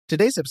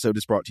Today's episode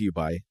is brought to you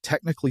by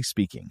Technically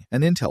Speaking,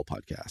 an Intel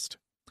podcast.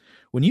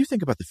 When you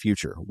think about the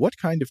future, what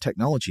kind of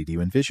technology do you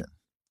envision?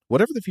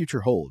 Whatever the future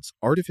holds,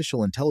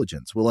 artificial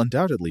intelligence will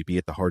undoubtedly be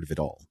at the heart of it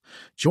all.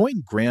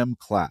 Join Graham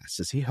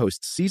Class as he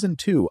hosts Season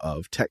 2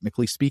 of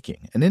Technically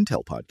Speaking, an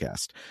Intel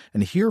podcast,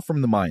 and hear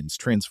from the minds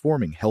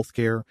transforming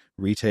healthcare,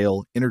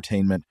 retail,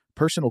 entertainment,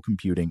 personal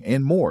computing,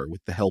 and more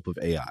with the help of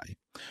AI.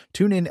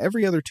 Tune in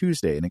every other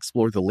Tuesday and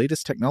explore the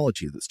latest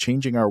technology that's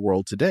changing our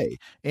world today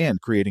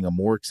and creating a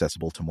more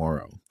accessible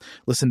tomorrow.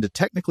 Listen to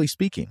Technically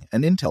Speaking,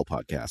 an Intel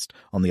podcast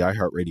on the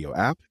iHeartRadio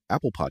app,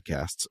 Apple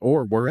Podcasts,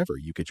 or wherever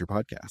you get your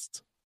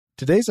podcasts.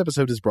 Today's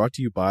episode is brought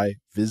to you by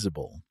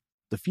Visible.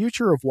 The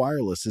future of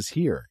wireless is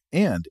here,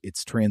 and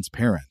it's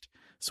transparent.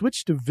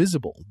 Switch to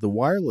Visible, the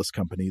wireless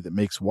company that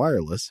makes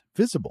wireless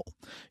visible.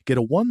 Get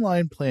a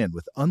one-line plan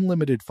with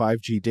unlimited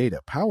 5G data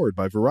powered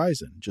by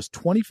Verizon, just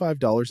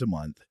 $25 a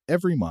month,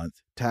 every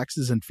month,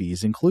 taxes and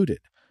fees included.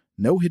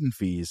 No hidden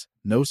fees,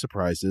 no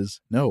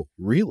surprises, no,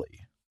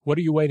 really. What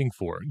are you waiting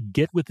for?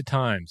 Get with the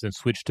times and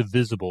switch to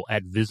Visible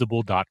at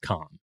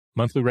Visible.com.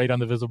 Monthly rate on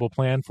the Visible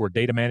plan for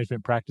data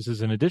management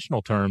practices and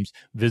additional terms,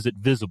 visit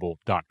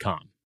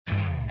Visible.com.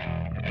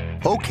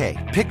 Okay,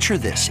 picture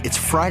this. It's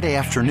Friday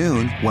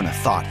afternoon when a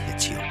thought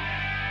hits you.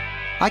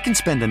 I can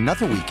spend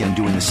another weekend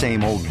doing the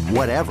same old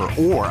whatever,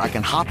 or I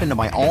can hop into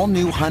my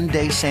all-new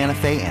Hyundai Santa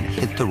Fe and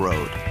hit the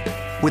road.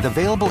 With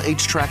available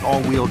H-Track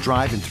all-wheel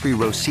drive and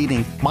 3-row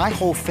seating, my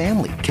whole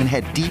family can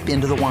head deep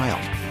into the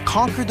wild.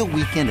 Conquer the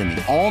weekend in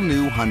the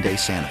all-new Hyundai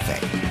Santa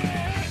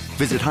Fe.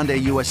 Visit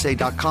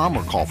HyundaiUSA.com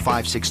or call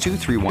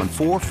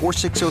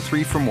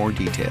 562-314-4603 for more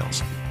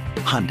details.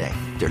 Hyundai,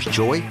 there's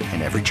joy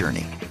in every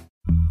journey.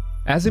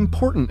 As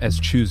important as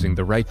choosing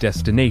the right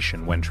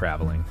destination when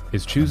traveling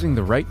is choosing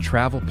the right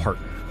travel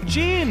partner.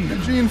 Gene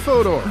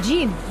Fodor.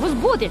 Gene, was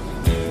good.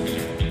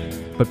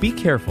 But be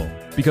careful,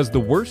 because the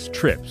worst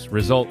trips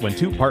result when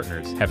two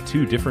partners have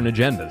two different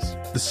agendas.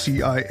 The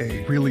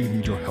CIA really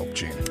need your help,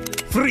 Gene.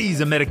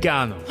 Freeze,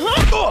 Americano.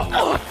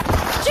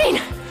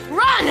 Gene,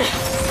 run!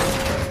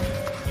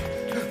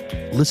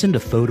 Listen to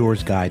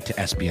Fodor's Guide to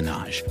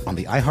Espionage on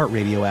the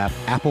iHeartRadio app,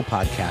 Apple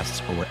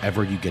Podcasts, or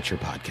wherever you get your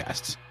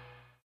podcasts.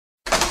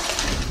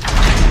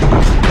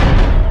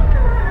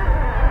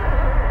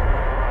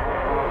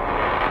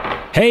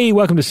 Hey,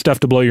 welcome to Stuff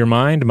to Blow Your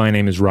Mind. My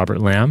name is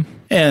Robert Lamb.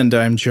 And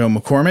I'm Joe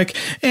McCormick,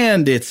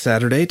 and it's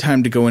Saturday,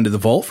 time to go into the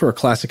vault for a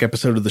classic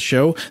episode of the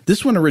show.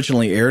 This one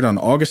originally aired on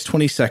August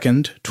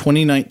 22nd,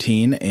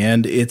 2019,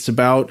 and it's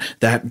about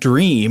that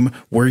dream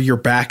where you're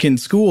back in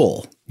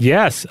school.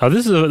 Yes.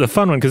 This is the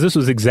fun one because this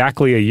was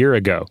exactly a year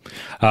ago.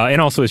 And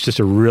also it's just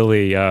a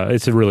really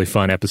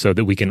fun episode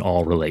that we can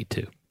all relate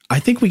to. I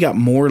think we got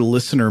more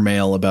listener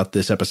mail about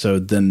this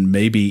episode than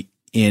maybe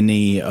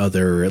any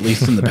other, at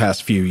least in the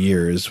past few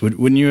years.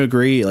 Wouldn't you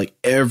agree? Like,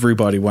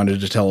 everybody wanted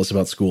to tell us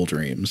about school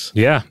dreams.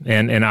 Yeah,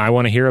 and I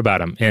want to hear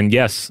about them. And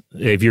yes,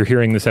 if you're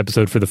hearing this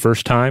episode for the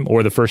first time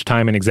or the first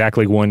time in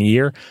exactly 1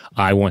 year,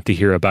 I want to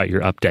hear about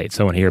your updates.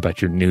 I want to hear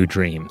about your new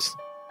dreams.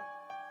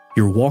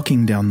 You're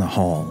walking down the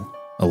hall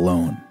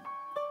alone.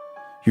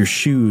 Your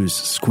shoes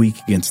squeak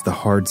against the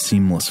hard,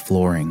 seamless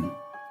flooring.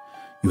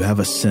 You have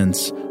a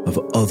sense of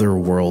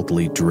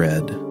otherworldly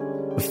dread,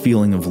 a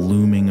feeling of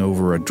looming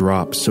over a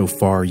drop so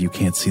far you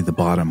can't see the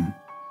bottom,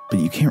 but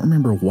you can't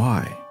remember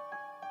why.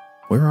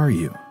 Where are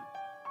you?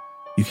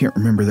 You can't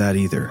remember that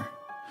either.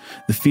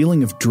 The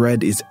feeling of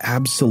dread is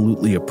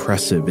absolutely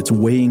oppressive. It's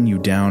weighing you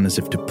down as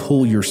if to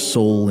pull your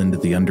soul into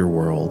the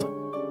underworld.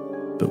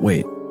 But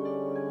wait,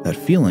 that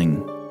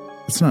feeling,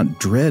 it's not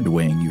dread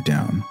weighing you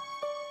down.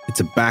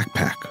 It's a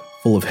backpack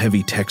full of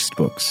heavy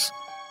textbooks.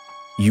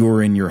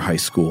 You're in your high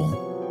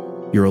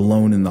school. You're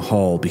alone in the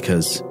hall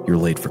because you're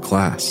late for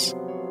class.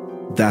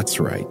 That's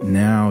right,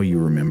 now you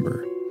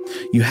remember.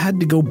 You had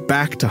to go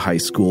back to high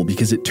school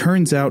because it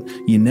turns out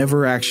you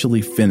never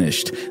actually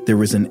finished. There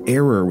was an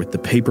error with the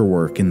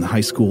paperwork in the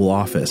high school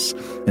office,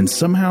 and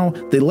somehow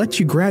they let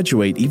you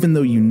graduate even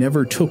though you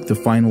never took the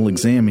final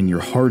exam in your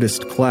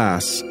hardest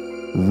class,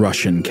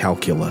 Russian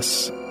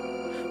calculus.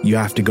 You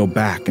have to go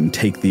back and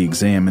take the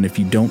exam, and if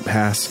you don't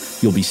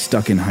pass, you'll be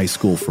stuck in high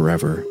school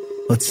forever.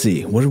 Let's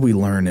see, what did we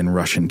learn in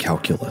Russian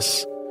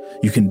calculus?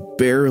 You can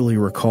barely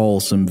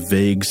recall some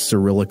vague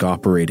Cyrillic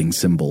operating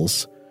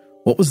symbols.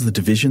 What was the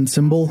division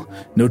symbol?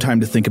 No time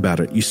to think about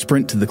it. You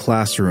sprint to the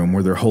classroom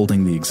where they're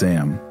holding the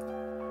exam.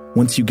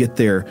 Once you get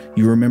there,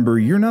 you remember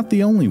you're not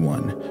the only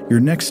one.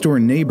 Your next-door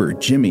neighbor,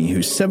 Jimmy,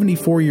 who's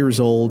 74 years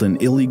old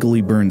and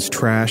illegally burns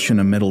trash in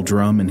a metal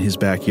drum in his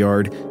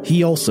backyard,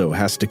 he also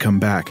has to come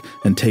back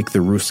and take the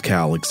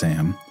Ruskal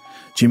exam.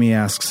 Jimmy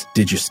asks,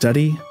 "Did you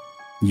study?"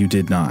 You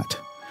did not.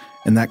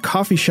 And that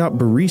coffee shop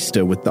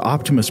barista with the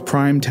Optimus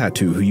Prime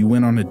tattoo who you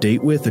went on a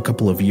date with a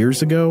couple of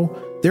years ago,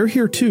 they're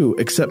here too,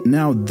 except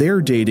now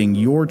they're dating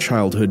your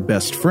childhood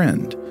best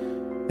friend.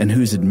 And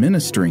who's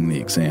administering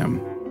the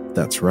exam?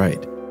 That's right.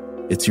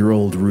 It's your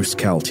old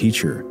Ruskal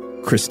teacher,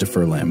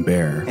 Christopher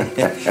Lambert.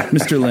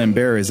 Mr.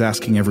 Lambert is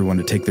asking everyone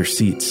to take their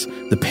seats.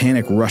 The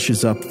panic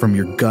rushes up from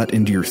your gut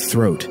into your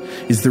throat.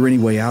 Is there any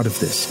way out of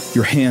this?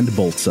 Your hand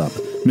bolts up.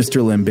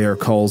 Mr. Lambert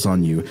calls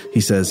on you.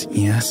 He says,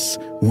 "Yes,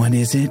 what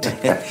is it?"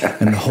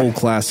 And the whole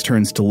class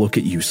turns to look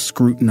at you,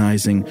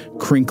 scrutinizing,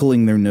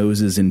 crinkling their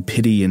noses in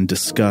pity and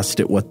disgust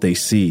at what they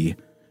see.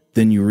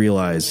 Then you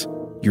realize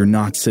you're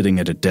not sitting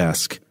at a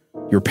desk.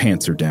 Your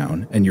pants are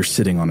down, and you're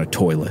sitting on a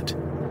toilet.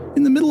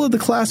 In the middle of the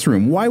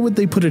classroom, why would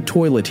they put a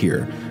toilet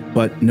here?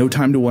 But no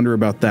time to wonder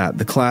about that.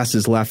 The class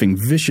is laughing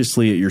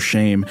viciously at your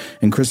shame,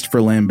 and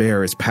Christopher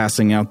Lambert is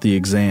passing out the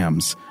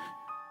exams.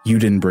 You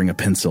didn't bring a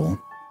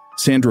pencil.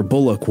 Sandra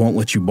Bullock won't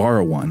let you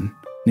borrow one.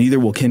 Neither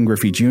will Ken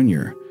Griffey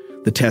Jr.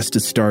 The test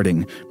is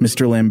starting.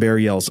 Mr.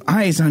 Lambert yells,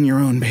 "Eyes on your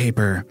own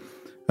paper."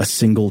 A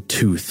single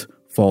tooth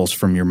falls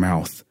from your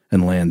mouth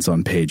and lands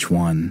on page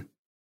 1.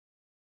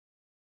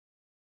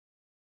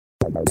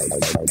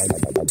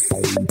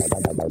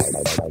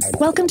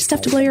 Welcome to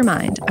Stuff to Blow Your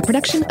Mind, a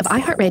production of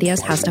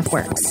iHeartRadio's How Stuff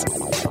Works.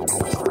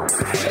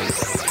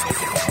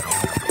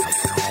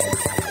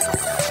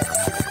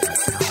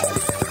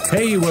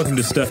 Hey, welcome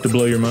to Stuff to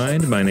Blow Your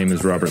Mind. My name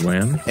is Robert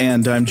Lamb.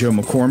 And I'm Joe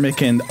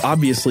McCormick, and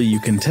obviously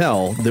you can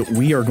tell that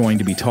we are going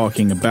to be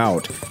talking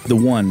about the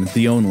one,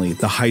 the only,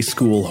 the high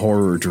school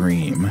horror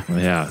dream.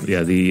 Yeah,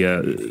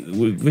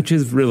 which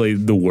is really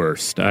the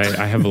worst.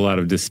 I have a lot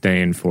of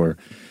disdain for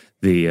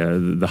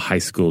the high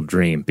school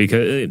dream,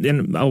 because,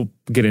 and I'll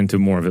get into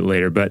more of it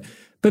later, but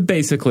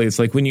basically it's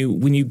like when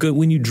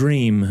you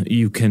dream,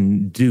 you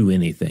can do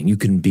anything, you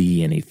can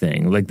be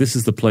anything. Like, this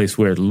is the place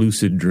where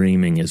lucid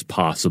dreaming is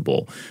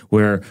possible,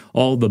 where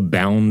all the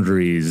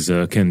boundaries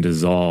can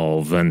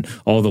dissolve, and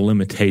all the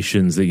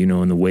limitations that you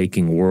know in the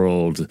waking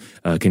world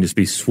can just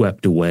be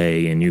swept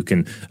away, and you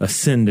can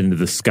ascend into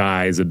the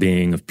skies of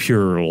being of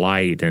pure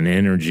light and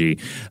energy.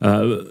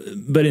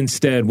 But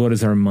instead, what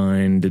does our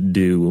mind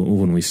do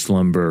when we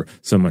slumber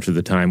so much of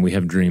the time? We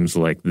have dreams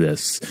like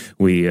this.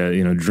 We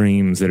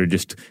dreams that are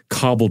just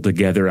cobbled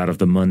together out of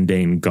the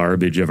mundane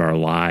garbage of our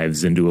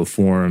lives into a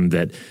form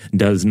that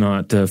does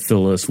not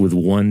fill us with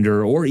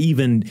wonder or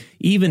even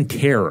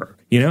terror.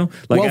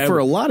 For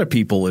a lot of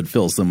people, it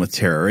fills them with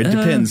terror. It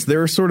depends.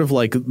 They're sort of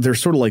like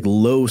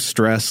low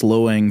stress,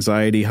 low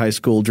anxiety high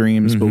school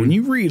dreams. Mm-hmm. But when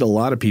you read a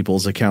lot of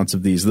people's accounts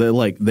of these,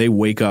 they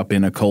wake up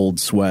in a cold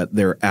sweat.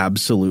 They're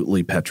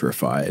absolutely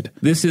petrified.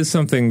 This is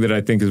something that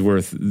I think is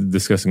worth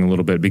discussing a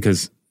little bit,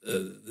 because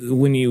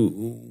when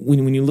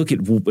you look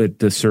at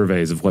the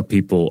surveys of what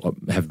people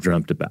have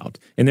dreamt about,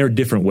 and there are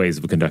different ways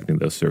of conducting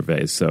those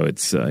surveys, so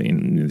it's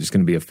there's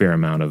going to be a fair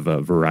amount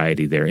of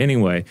variety there.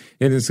 Anyway,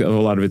 a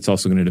lot of it's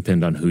also going to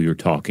depend on who you're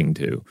talking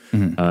to.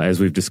 Mm-hmm.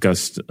 As we've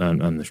discussed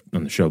on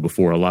the show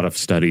before, a lot of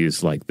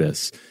studies like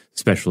this,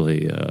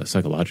 especially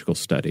psychological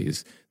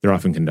studies, they're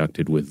often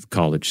conducted with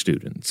college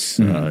students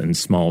in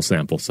small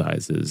sample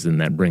sizes,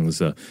 and that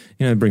brings a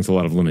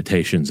lot of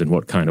limitations in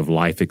what kind of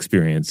life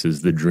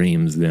experiences the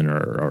dreams then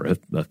are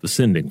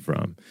ascending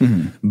from.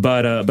 Mm-hmm.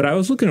 But I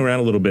was looking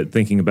around a little bit,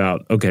 thinking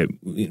about, okay,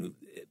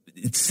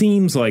 it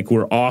seems like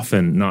we're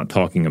often not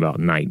talking about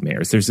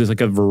nightmares. There's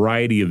like a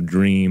variety of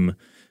dream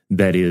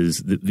that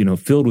is,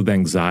 filled with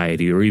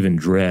anxiety or even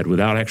dread,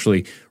 without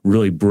actually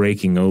really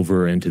breaking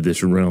over into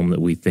this realm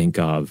that we think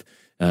of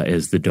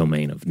as the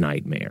domain of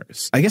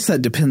nightmares. I guess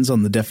that depends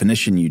on the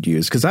definition you'd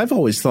use, because I've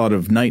always thought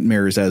of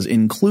nightmares as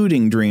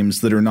including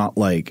dreams that are not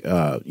like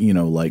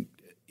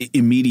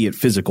immediate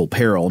physical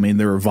peril. I mean,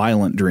 there are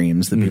violent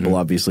dreams that people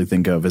obviously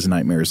think of as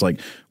nightmares.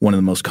 Like, one of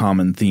the most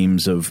common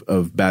themes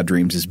of bad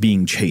dreams is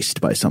being chased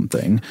by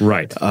something.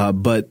 Right.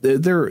 But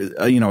there,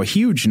 a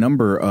huge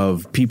number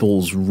of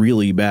people's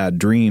really bad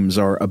dreams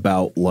are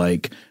about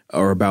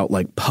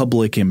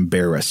public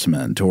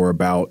embarrassment, or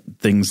about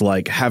things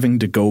like having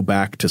to go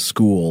back to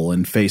school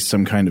and face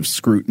some kind of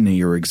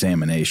scrutiny or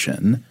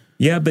examination.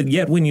 Yeah, but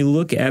yet when you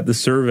look at the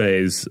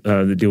surveys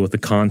that deal with the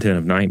content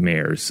of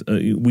nightmares,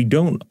 we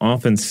don't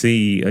often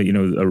see,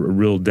 a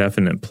real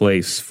definite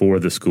place for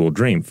the school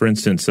dream. For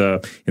instance,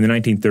 in the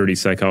 1930s,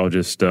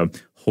 psychologist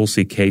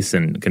Holsey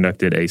Kaysen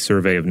conducted a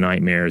survey of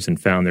nightmares and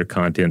found their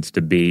contents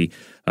to be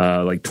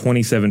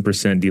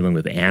 27% dealing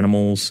with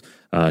animals,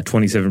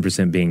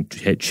 27% being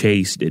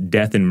chased,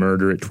 death and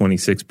murder at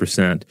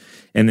 26%,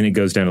 and then it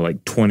goes down to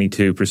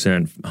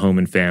 22% home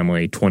and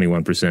family,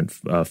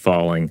 21%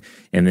 falling,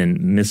 and then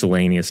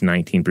miscellaneous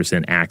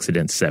 19%,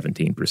 accidents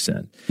 17%.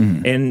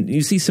 Mm-hmm. And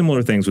you see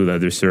similar things with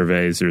other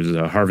surveys. There's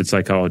a Harvard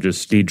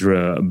psychologist,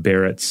 Deidre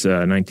Barrett's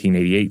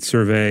 1988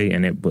 survey,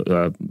 and it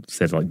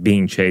said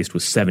being chased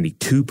was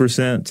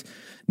 72%.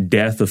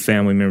 Death of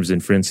family members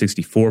and friends,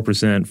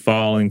 64%,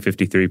 falling,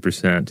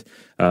 53%.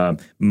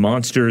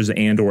 Monsters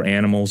and or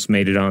animals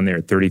made it on there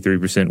at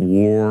 33%.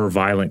 War,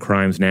 violent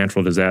crimes,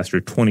 natural disaster,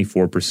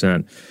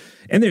 24%.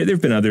 And there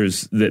have been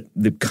others that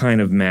kind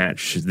of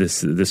match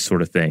this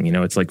sort of thing.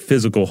 It's like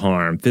physical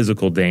harm,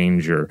 physical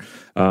danger.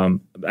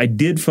 I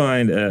did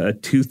find a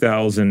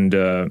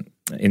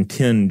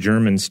 2010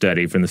 German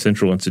study from the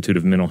Central Institute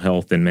of Mental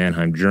Health in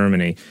Mannheim,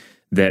 Germany,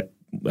 that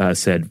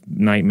said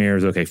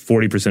nightmares, okay,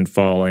 40%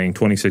 falling,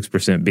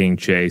 26% being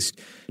chased,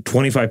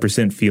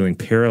 25% feeling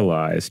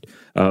paralyzed,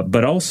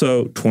 but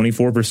also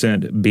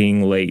 24%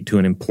 being late to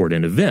an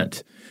important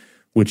event,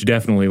 which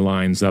definitely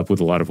lines up with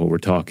a lot of what we're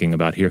talking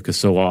about here, because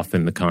so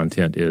often the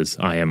content is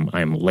I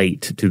am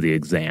late to the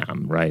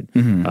exam, right?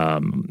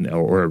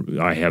 Or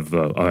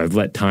I've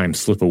let time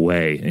slip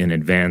away in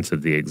advance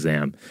of the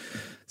exam.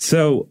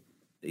 So,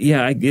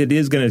 yeah, it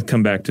is going to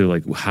come back to,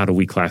 like, how do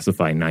we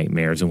classify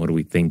nightmares and what do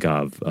we think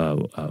of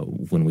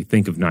when we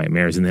think of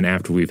nightmares? And then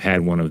after we've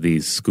had one of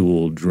these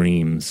school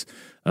dreams,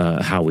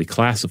 how we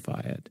classify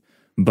it.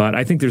 But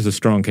I think there's a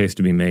strong case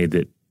to be made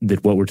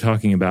that what we're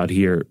talking about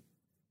here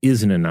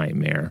isn't a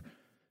nightmare.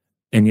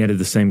 And yet at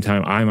the same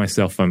time, I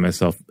myself find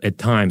myself at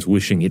times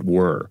wishing it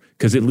were.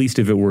 Because at least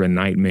if it were a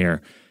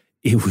nightmare,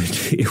 it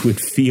would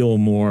feel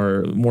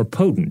more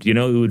potent. You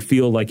know, it would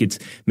feel like it's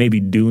maybe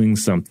doing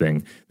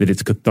something, that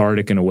it's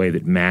cathartic in a way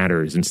that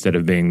matters, instead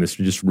of being this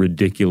just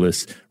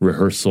ridiculous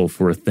rehearsal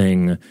for a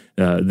thing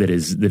that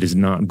is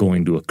not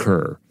going to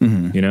occur.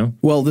 You know?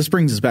 Well, this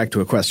brings us back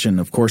to a question,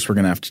 of course, we're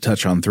going to have to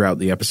touch on throughout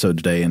the episode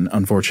today, and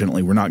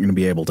unfortunately we're not going to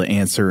be able to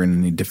answer in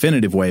any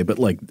definitive way, but,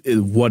 like,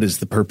 what is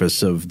the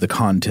purpose of the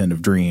content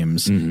of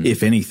dreams,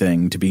 if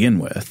anything, to begin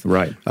with?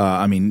 Right.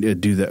 I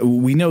mean,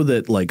 we know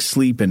that, like,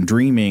 sleep and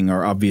dreaming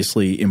are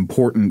obviously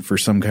important for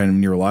some kind of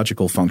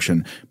neurological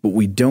function, but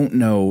we don't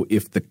know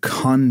if the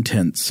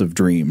contents of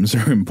dreams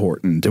are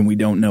important, and we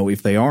don't know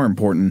if they are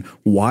important,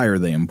 why are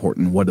they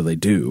important, what do they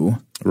do?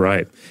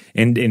 Right.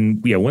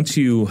 And yeah, once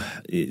you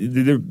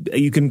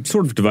can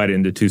sort of divide it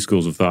into two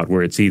schools of thought,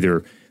 where it's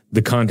either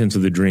the contents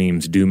of the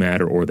dreams do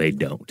matter or they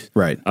don't.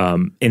 Right.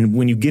 And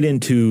when you get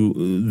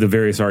into the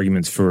various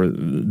arguments for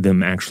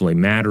them actually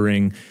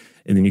mattering,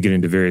 and then you get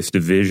into various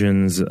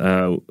divisions.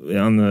 On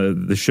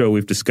the show,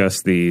 we've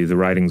discussed the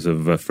writings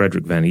of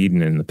Frederick Van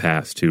Eden in the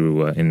past,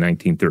 who in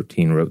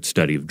 1913 wrote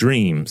Study of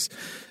Dreams.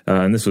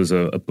 And this was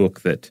a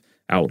book that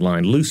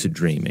outlined lucid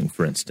dreaming,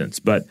 for instance.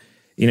 But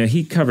you know,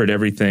 he covered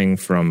everything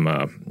from,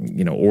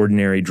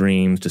 ordinary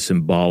dreams to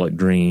symbolic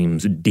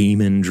dreams,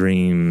 demon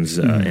dreams,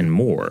 and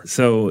more.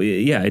 So,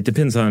 yeah, it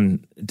depends on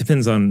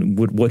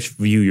which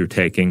view you're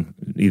taking.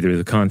 Either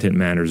the content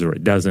matters or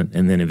it doesn't.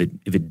 And then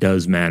if it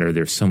does matter,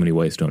 there's so many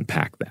ways to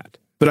unpack that.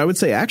 But I would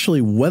say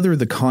actually whether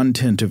the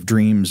content of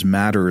dreams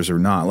matters or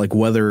not, like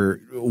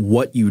whether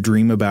what you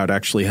dream about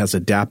actually has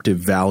adaptive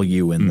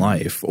value in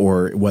life,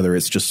 or whether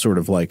it's just sort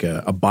of like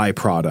a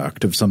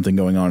byproduct of something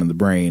going on in the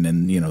brain,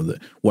 and, you know,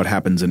 what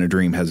happens in a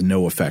dream has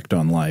no effect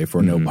on life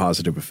or no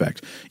positive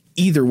effect.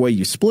 Either way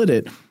you split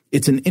it,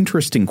 it's an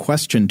interesting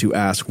question to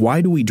ask.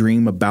 Why do we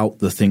dream about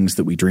the things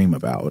that we dream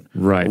about?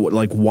 Right.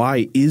 Like,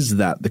 why is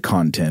that the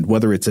content,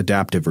 whether it's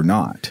adaptive or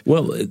not?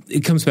 Well,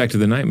 it comes back to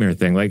the nightmare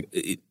thing. Like,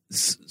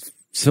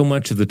 so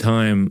much of the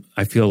time,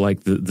 I feel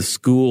like the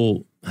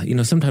school, you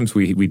know, sometimes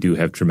we do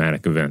have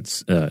traumatic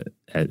events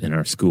in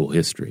our school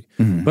history,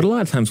 but a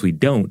lot of times we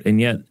don't, and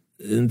yet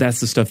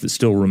that's the stuff that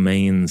still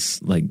remains,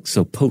 like,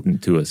 so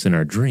potent to us in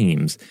our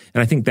dreams.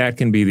 And I think that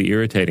can be the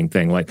irritating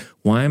thing. Like,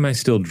 why am I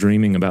still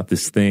dreaming about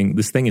this thing?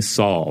 This thing is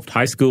solved.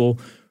 High school,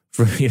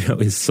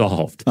 is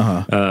solved.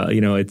 I've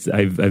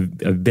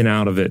been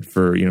out of it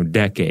for,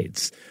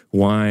 decades.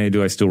 Why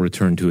do I still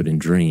return to it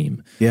and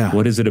dream? Yeah.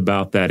 What is it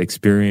about that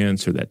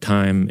experience or that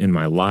time in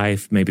my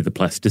life, maybe the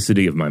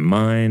plasticity of my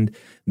mind,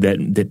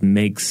 that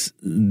makes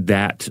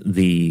that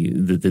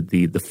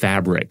the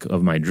fabric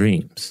of my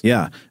dreams?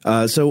 Yeah.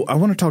 So I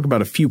want to talk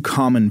about a few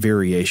common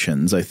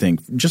variations, I think,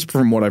 just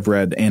from what I've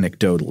read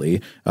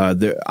anecdotally.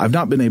 I've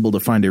not been able to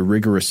find a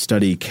rigorous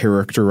study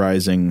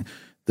characterizing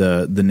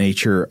the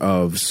nature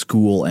of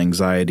school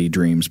anxiety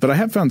dreams, but I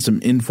have found some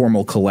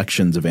informal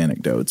collections of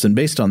anecdotes. And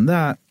based on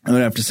that, I'm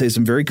going to have to say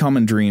some very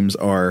common dreams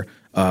are,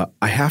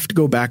 I have to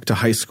go back to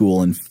high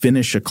school and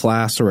finish a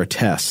class or a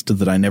test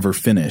that I never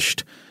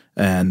finished.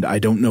 And I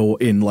don't know,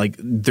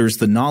 there's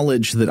the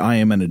knowledge that I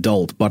am an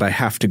adult, but I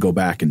have to go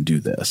back and do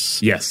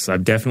this. Yes,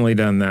 I've definitely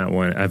done that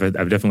one. I've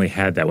definitely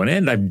had that one.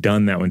 And I've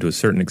done that one to a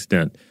certain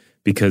extent,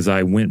 because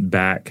I went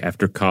back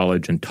after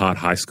college and taught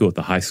high school at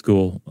the high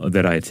school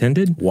that I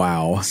attended.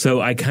 Wow.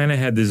 So I kind of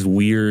had this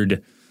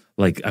weird,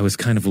 I was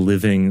kind of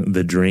living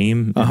the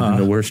dream in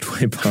the worst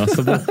way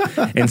possible.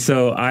 And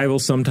so I will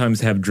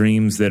sometimes have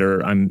dreams that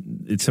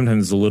it's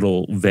sometimes a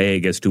little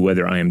vague as to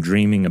whether I am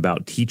dreaming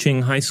about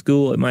teaching high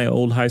school at my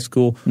old high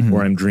school,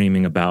 or I'm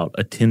dreaming about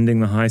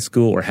attending the high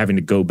school, or having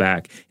to go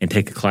back and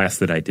take a class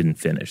that I didn't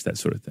finish, that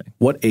sort of thing.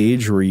 What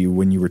age were you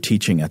when you were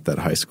teaching at that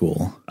high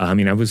school? I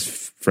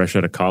was fresh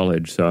out of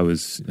college, so I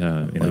was,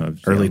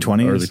 early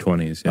 20s? Early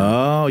 20s, yeah.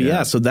 Oh,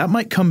 yeah. So that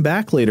might come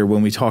back later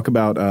when we talk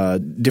about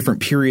different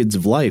periods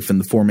of life and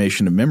the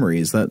formation of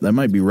memories. That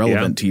might be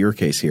relevant to your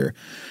case here.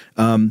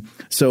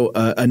 So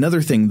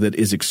another thing that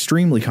is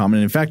extremely common,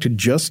 and in fact,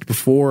 just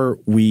before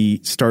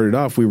we started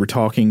off, we were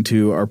talking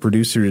to our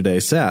producer today,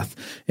 Seth,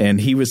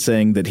 and he was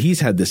saying that he's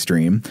had this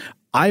dream.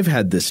 I've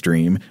had this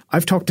dream.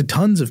 I've talked to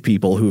tons of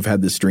people who have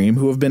had this dream,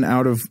 who have been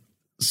out of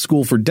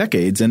school for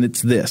decades, and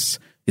it's this.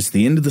 It's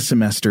the end of the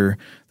semester.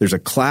 There's a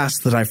class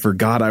that I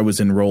forgot I was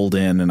enrolled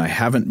in and I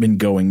haven't been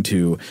going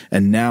to.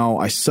 And now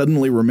I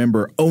suddenly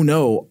remember, oh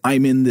no,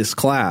 I'm in this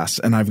class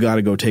and I've got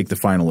to go take the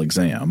final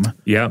exam.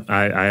 Yeah,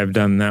 I have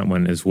done that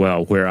one as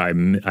well, where I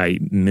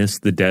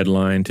missed the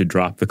deadline to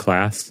drop the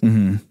class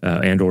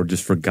and or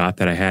just forgot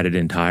that I had it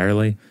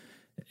entirely.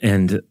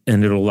 And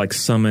it'll like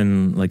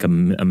summon like a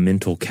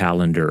mental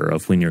calendar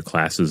of when your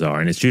classes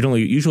are, and it's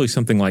usually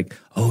something like,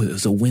 oh, it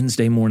was a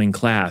Wednesday morning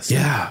class,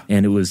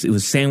 and it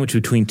was sandwiched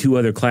between two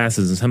other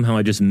classes, and somehow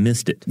I just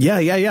missed it. Yeah.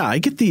 I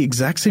get the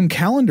exact same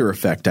calendar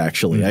effect.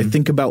 Actually, I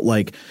think about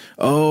like,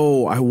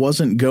 oh, I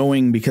wasn't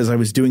going because I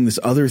was doing this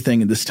other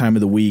thing at this time of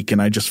the week, and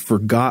I just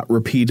forgot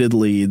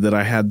repeatedly that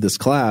I had this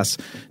class.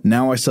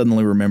 Now I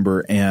suddenly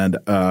remember, and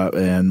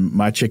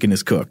my chicken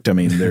is cooked. I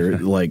mean, they're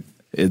like.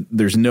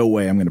 There's no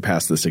way I'm going to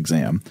pass this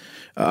exam.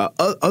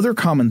 Other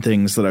common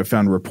things that I've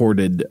found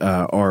reported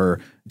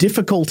are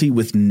difficulty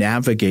with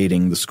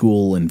navigating the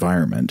school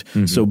environment.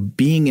 So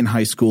being in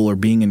high school or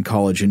being in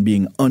college and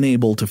being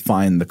unable to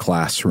find the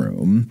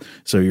classroom.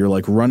 So you're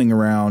like running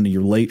around,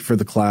 you're late for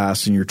the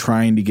class and you're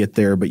trying to get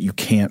there, but you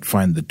can't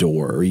find the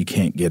door or you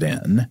can't get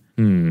in.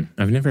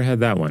 I've never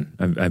had that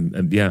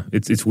one. Yeah,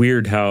 it's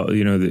weird how,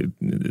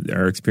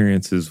 our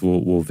experiences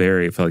will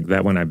vary. I feel like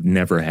that one I've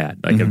never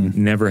had. Like I've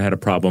never had a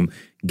problem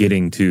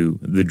getting to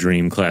the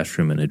dream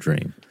classroom in a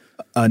dream.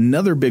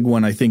 Another big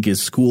one, I think,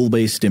 is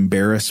school-based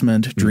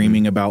embarrassment,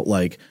 dreaming about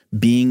like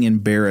being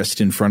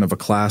embarrassed in front of a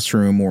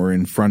classroom or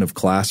in front of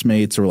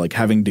classmates, or like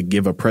having to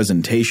give a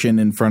presentation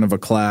in front of a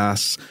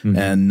class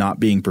and not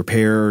being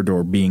prepared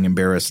or being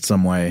embarrassed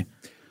some way.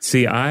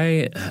 See,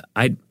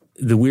 the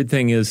weird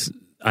thing is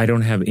I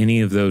don't have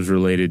any of those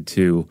related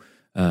to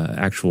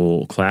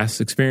actual class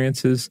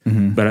experiences,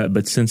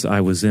 but since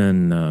I was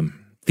in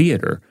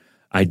theater,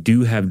 I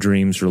do have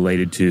dreams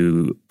related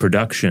to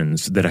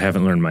productions that I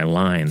haven't learned my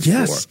lines for.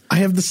 Yes, I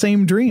have the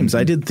same dreams.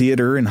 I did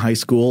theater in high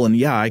school, and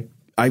I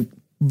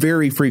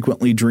very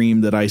frequently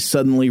dream that I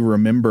suddenly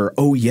remember,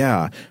 oh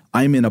yeah,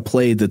 I'm in a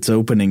play that's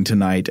opening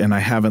tonight, and I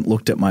haven't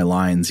looked at my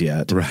lines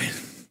yet. Right.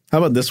 How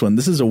about this one?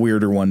 This is a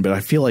weirder one, but I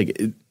feel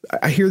like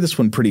I hear this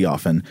one pretty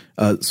often.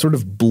 Sort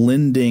of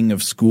blending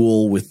of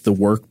school with the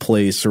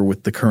workplace or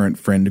with the current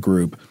friend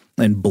group,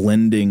 and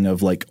blending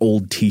of like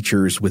old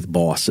teachers with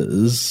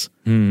bosses.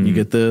 You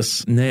get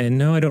this?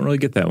 No, I don't really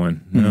get that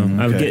one.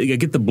 No, okay. I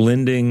get the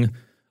blending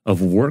of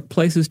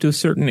workplaces to a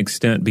certain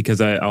extent because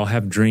I'll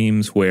have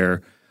dreams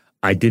where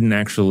I didn't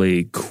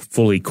actually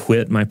fully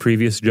quit my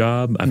previous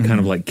job. I've kind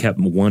of like kept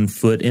one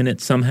foot in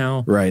it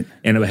somehow. Right.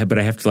 But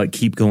I have to like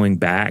keep going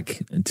back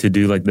to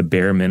do like the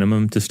bare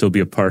minimum to still be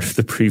a part of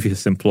the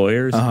previous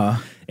employers.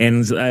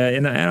 And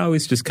I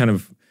always just kind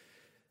of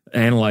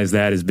analyze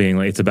that as being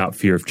like it's about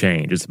fear of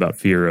change. It's about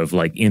fear of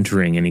like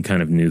entering any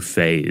kind of new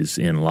phase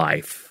in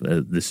life,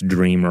 this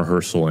dream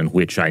rehearsal in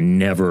which I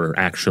never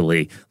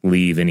actually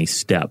leave any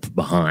step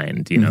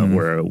behind,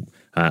 where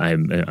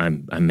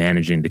I'm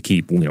managing to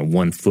keep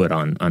 1 foot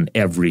on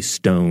every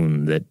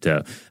stone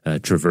that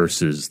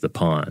traverses the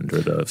pond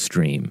or the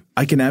stream.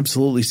 I can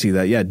absolutely see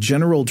that. Yeah,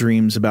 general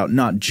dreams about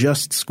not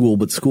just school,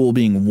 but school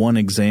being one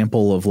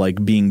example of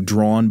like being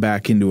drawn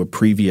back into a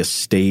previous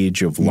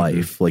stage of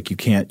life. Like you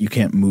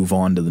can't move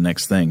on to the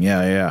next thing.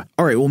 Yeah.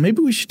 All right. Well,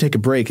 maybe we should take a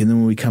break, and then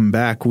when we come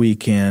back, we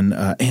can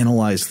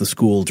analyze the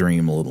school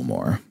dream a little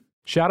more.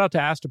 Shout out to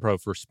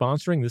Astepro for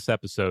sponsoring this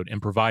episode and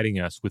providing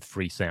us with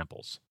free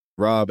samples.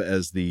 Rob,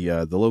 as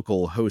the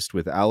local host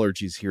with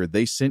allergies here,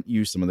 they sent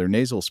you some of their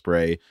nasal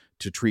spray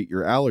to treat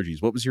your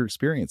allergies. What was your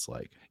experience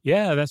like?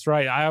 Yeah, that's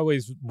right. I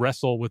always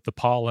wrestle with the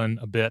pollen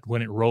a bit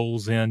when it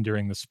rolls in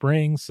during the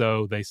spring,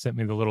 so they sent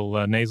me the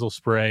little nasal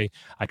spray.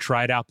 I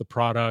tried out the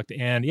product,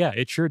 and yeah,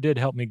 it sure did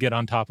help me get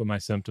on top of my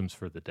symptoms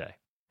for the day.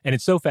 And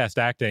it's so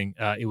fast-acting,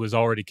 it was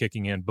already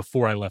kicking in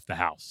before I left the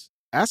house.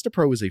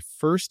 Astepro is a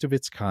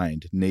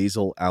first-of-its-kind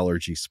nasal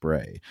allergy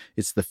spray.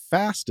 It's the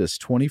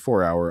fastest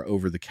 24-hour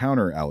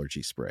over-the-counter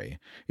allergy spray.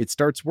 It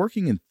starts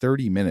working in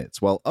 30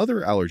 minutes, while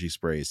other allergy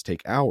sprays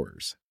take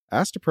hours.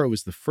 Astepro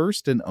is the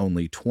first and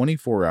only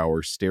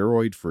 24-hour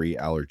steroid-free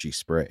allergy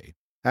spray.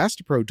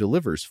 Astepro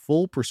delivers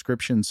full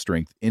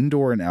prescription-strength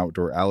indoor and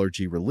outdoor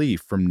allergy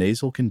relief from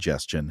nasal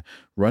congestion,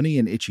 runny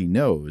and itchy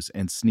nose,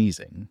 and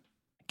sneezing.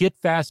 Get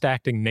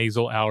fast-acting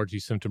nasal allergy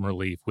symptom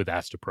relief with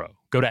Astepro.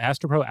 Go to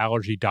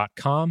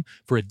asteproallergy.com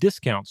for a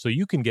discount so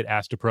you can get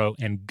Astepro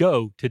and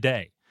go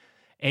today.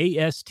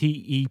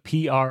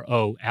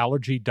 ASTEPRO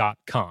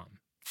allergy.com.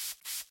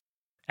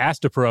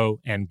 Astepro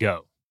and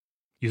go.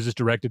 Use as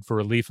directed for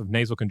relief of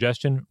nasal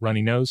congestion,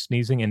 runny nose,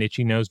 sneezing, and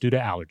itchy nose due to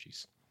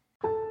allergies.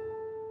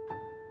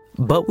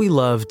 But We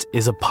Loved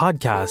is a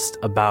podcast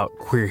about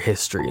queer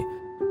history.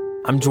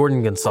 I'm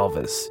Jordan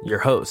Gonsalves, your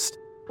host.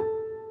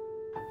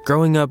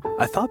 Growing up,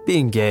 I thought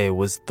being gay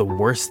was the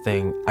worst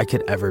thing I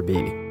could ever be.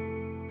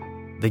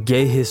 The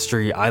gay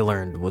history I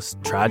learned was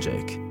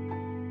tragic.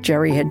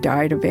 Jerry had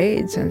died of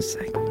AIDS, and it's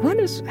like, what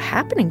is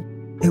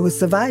happening? It was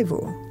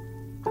survival.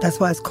 That's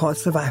why it's called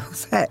survival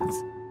sex.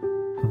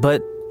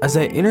 But as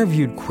I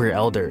interviewed queer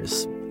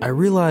elders, I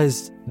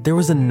realized there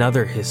was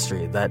another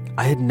history that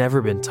I had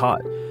never been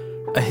taught,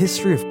 a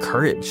history of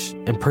courage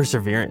and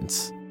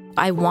perseverance.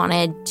 I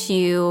wanted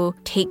to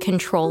take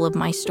control of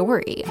my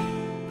story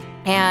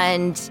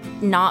and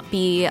not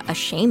be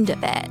ashamed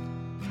of it.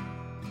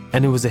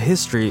 And it was a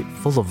history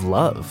full of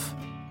love.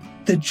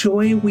 The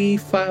joy we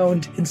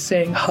found in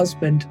saying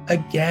husband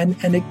again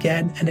and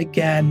again and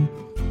again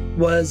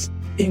was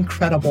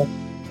incredible.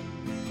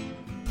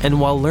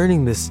 And while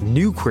learning this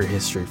new queer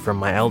history from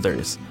my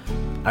elders,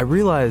 I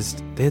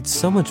realized they had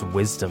so much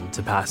wisdom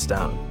to pass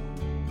down.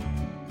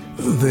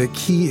 The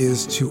key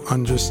is to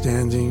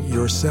understanding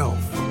yourself,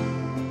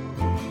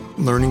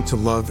 learning to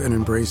love and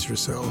embrace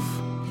yourself.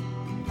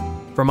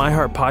 From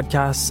iHeart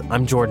Podcasts,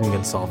 I'm Jordan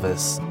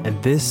Gonsalves,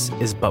 and this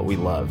is But We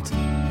Loved.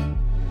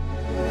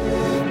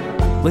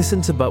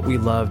 Listen to But We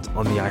Loved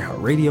on the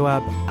iHeartRadio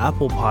app,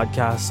 Apple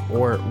Podcasts,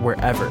 or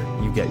wherever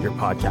you get your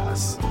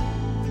podcasts.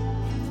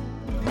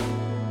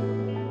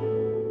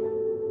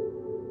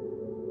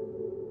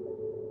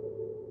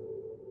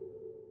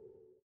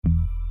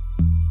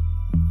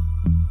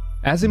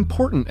 As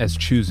important as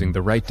choosing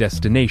the right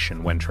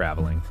destination when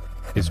traveling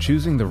is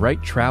choosing the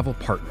right travel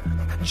partner.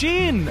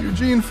 Gene!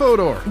 Eugene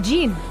Fodor!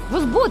 Gene,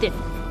 was будет?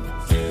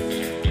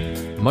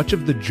 Much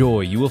of the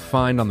joy you will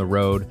find on the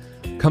road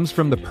comes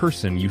from the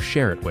person you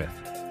share it with.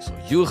 So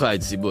you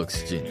write the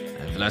books, Gene,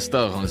 and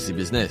Vlastar runs the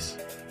business.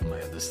 I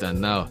understand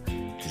now.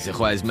 It is a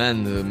wise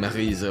man who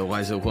marries a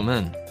wiser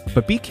woman.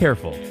 But be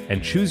careful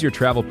and choose your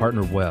travel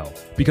partner well,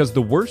 because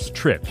the worst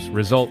trips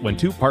result when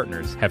two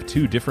partners have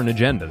two different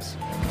agendas.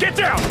 Get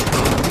down!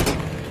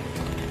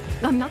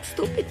 I'm not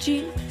stupid,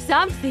 Gene.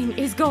 Something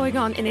is going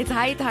on, and it's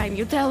high time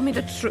you tell me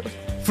the truth.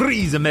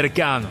 Freeze,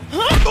 Americano!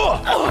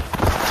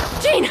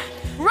 Gene,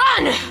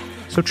 run!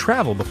 So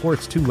travel before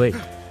it's too late.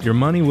 Your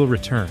money will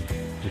return,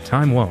 your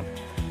time won't,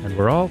 and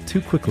we're all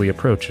too quickly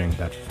approaching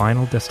that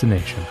final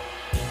destination.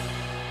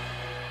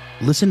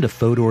 Listen to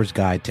Fodor's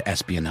Guide to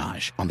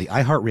Espionage on the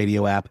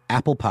iHeartRadio app,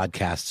 Apple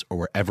Podcasts, or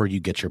wherever you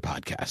get your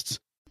podcasts.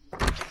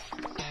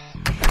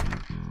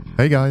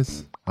 Hey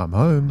guys, I'm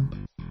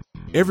home.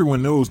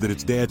 Everyone knows that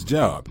it's Dad's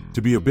job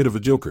to be a bit of a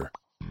joker.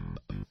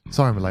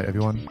 Sorry I'm late,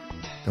 everyone.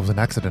 There was an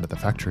accident at the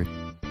factory.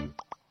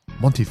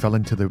 Monty fell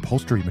into the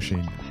upholstery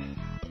machine.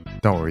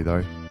 Don't worry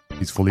though,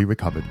 he's fully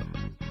recovered.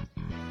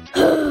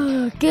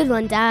 Good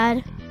one,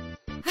 Dad.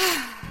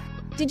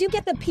 Did you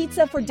get the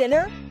pizza for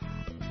dinner?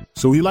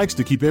 So he likes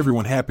to keep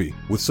everyone happy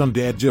with some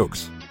dad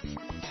jokes.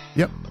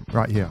 Yep,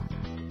 right here.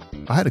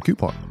 I had a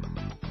coupon,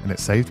 and it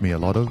saved me a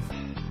lot of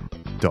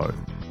dough.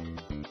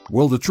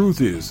 Well, the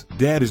truth is,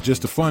 Dad is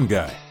just a fun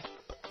guy.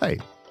 Hey,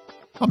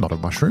 I'm not a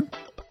mushroom.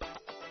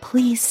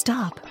 Please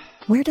stop.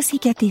 Where does he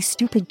get these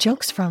stupid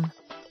jokes from?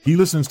 He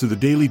listens to the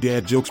Daily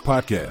Dad Jokes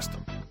podcast.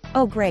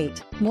 Oh,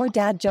 great. More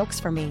dad jokes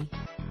for me.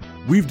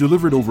 We've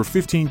delivered over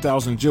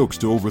 15,000 jokes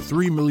to over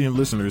 3 million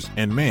listeners,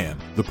 and man,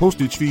 the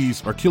postage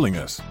fees are killing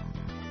us.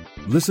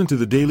 Listen to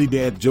the Daily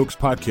Dad Jokes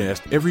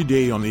podcast every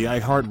day on the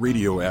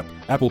iHeartRadio app,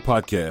 Apple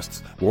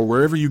Podcasts, or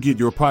wherever you get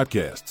your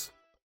podcasts.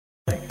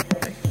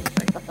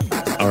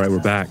 All right, we're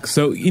back.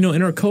 So,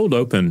 in our cold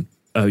open,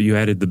 you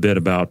added the bit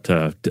about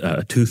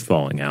a tooth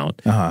falling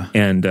out. Uh-huh.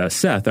 And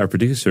Seth, our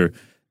producer,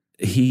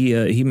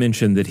 he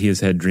mentioned that he has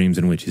had dreams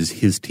in which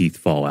his teeth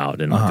fall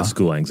out in like a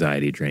school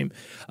anxiety dream.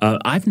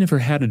 I've never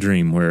had a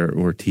dream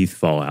where teeth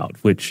fall out,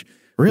 which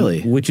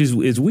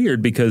is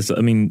weird because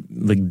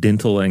like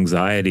dental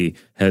anxiety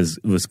is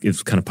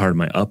kind of part of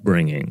my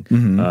upbringing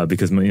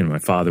because my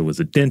father was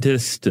a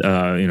dentist.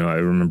 I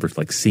remember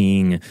like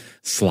seeing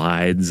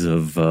slides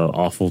of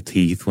awful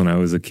teeth when I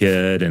was a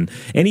kid, and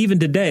even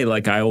today,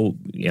 like I'm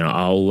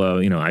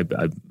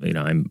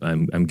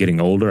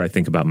getting older. I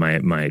think about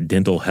my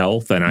dental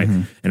health, and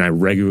I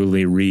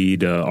regularly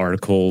read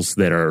articles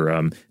that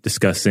are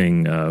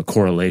discussing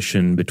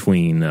correlation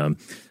between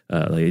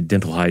like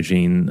dental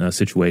hygiene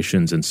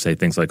situations and say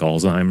things like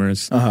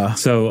Alzheimer's.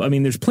 So,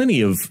 there's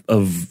plenty of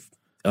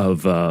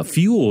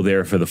fuel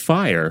there for the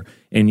fire,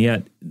 and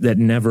yet that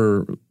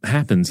never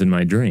happens in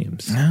my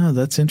dreams. Oh,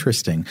 that's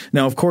interesting.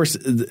 Now, of course,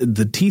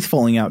 the teeth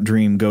falling out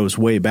dream goes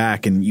way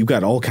back, and you've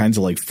got all kinds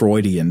of like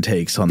Freudian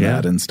takes on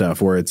that and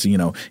stuff, where it's,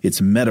 it's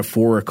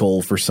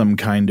metaphorical for some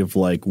kind of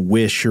like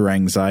wish or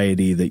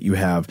anxiety that you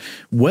have.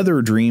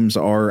 Whether dreams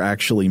are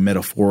actually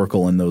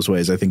metaphorical in those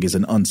ways, I think, is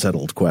an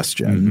unsettled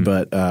question.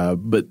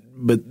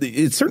 But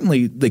it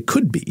certainly, they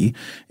could be.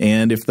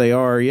 And if they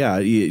are,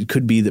 it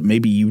could be that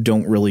maybe you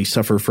don't really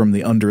suffer from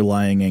the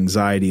underlying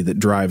anxiety that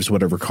drives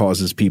whatever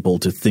causes people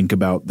to think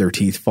about their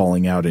teeth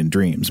falling out in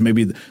dreams.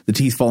 Maybe the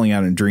teeth falling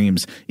out in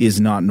dreams is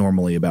not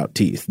normally about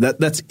teeth.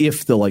 That's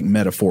if the like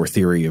metaphor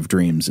theory of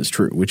dreams is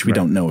true, which we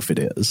don't know if it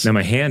is. Now,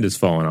 my hand has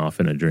fallen off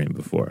in a dream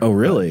before. Oh,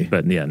 really?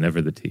 But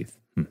never the teeth.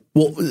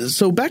 Well,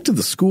 so back to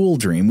the school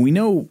dream, we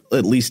know,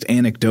 at least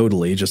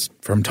anecdotally, just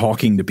from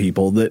talking to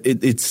people, that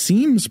it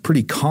seems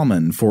pretty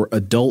common for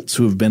adults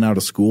who have been out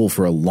of school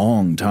for a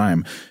long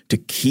time to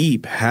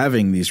keep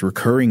having these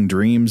recurring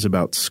dreams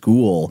about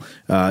school.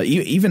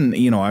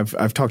 Even,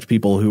 I've talked to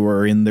people who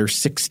are in their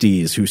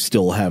 60s who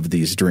still have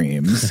these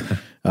dreams.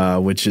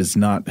 which is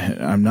not –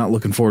 I'm not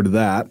looking forward to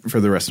that for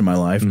the rest of my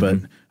life, but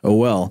oh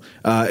well.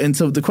 And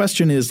so the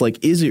question is,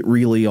 like, is it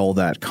really all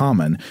that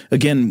common?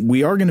 Again,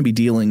 we are going to be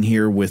dealing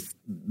here with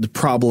the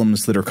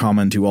problems that are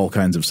common to all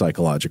kinds of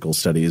psychological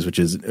studies, which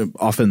is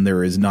often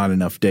there is not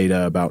enough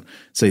data about,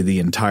 say, the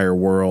entire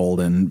world,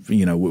 and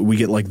we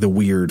get like the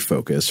weird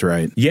focus,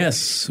 right?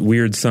 Yes,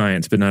 weird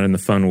science, but not in the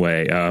fun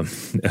way.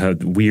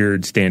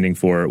 Weird standing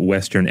for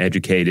Western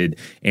educated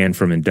and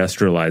from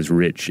industrialized,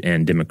 rich,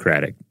 and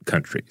democratic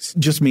countries.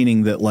 Just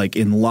meaning that, like,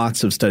 in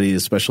lots of studies,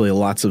 especially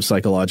lots of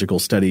psychological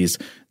studies,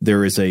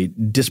 there is a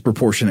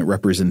disproportionate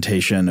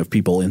representation of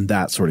people in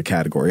that sort of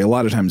category. A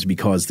lot of times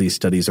because these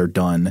studies are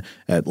done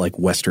at like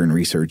Western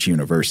research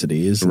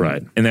universities.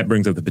 Right. And that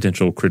brings up the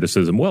potential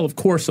criticism. Well, of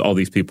course, all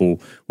these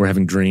people were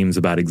having dreams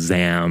about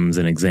exams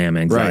and exam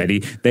anxiety.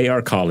 Right. They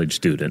are college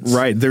students.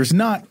 Right. There's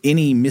not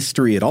any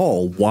mystery at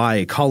all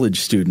why college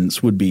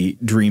students would be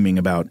dreaming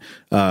about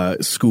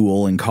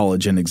school and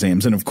college and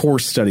exams. And of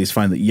course, studies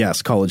find that,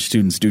 yes, college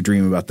students do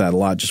dream about that a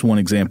lot. Just one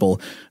example,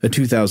 a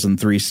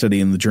 2003 study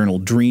in the journal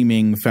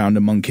Dreaming found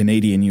among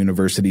Canadian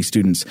university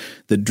students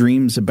that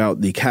dreams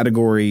about the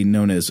category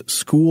known as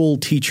school,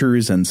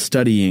 teachers, and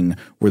studying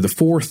were the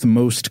fourth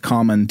most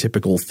common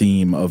typical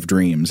theme of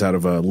dreams out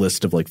of a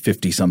list of like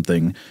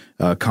 50-something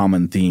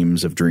common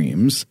themes of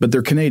dreams. But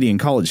they're Canadian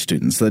college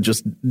students. That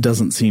just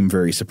doesn't seem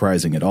very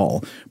surprising at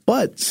all.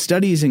 But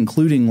studies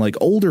including like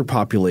older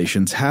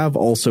populations have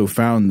also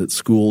found that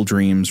school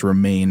dreams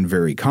remain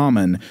very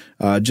common.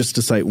 Just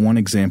to cite one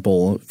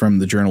example from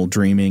the journal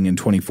Dreaming in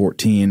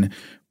 2014,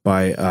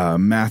 by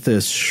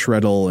Mathis,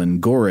 Shreddle,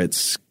 and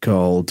Goritz,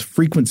 called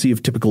Frequency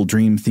of Typical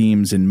Dream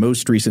Themes in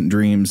Most Recent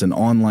Dreams, an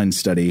online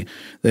study.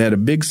 They had a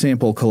big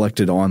sample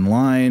collected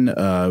online.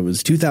 It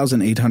was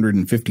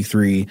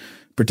 2,853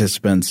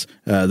 participants.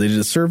 They did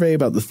a survey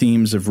about the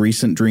themes of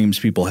recent dreams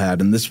people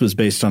had, and this was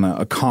based on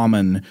a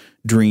common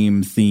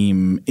dream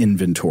theme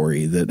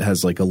inventory that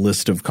has like a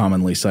list of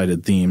commonly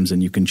cited themes,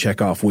 and you can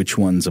check off which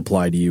ones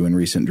apply to you in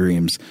recent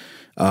dreams.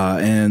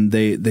 And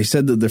they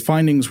said that the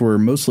findings were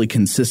mostly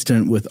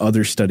consistent with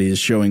other studies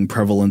showing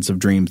prevalence of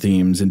dream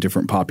themes in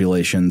different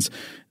populations.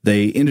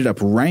 They ended up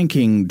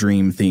ranking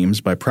dream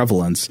themes by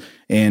prevalence,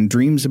 and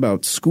dreams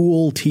about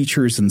school,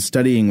 teachers, and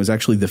studying was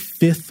actually the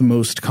fifth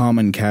most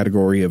common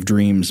category of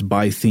dreams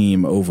by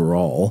theme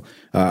overall.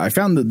 I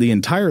found that the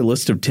entire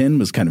list of 10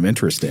 was kind of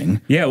interesting.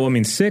 Yeah, well, I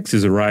mean, 6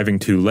 is arriving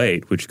too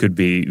late, which could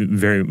be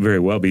very, very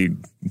well be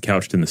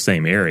couched in the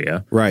same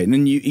area. Right. And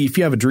then if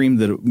you have a dream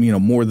that,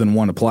 more than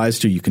one applies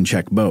to, you can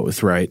check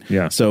both, right?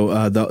 Yeah. So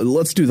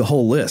let's do the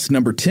whole list.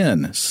 Number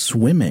 10,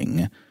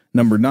 swimming.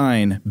 Number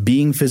 9,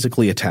 being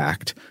physically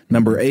attacked.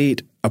 Number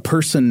 8, a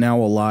person now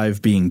alive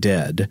being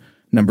dead.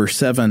 Number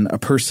 7, a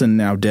person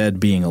now dead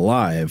being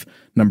alive.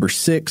 Number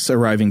 6,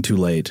 arriving too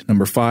late.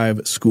 Number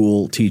 5,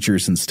 school,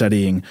 teachers, and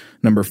studying.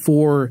 Number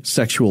 4,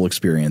 sexual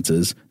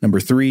experiences. Number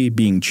 3,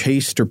 being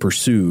chased or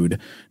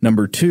pursued.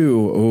 Number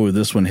 2,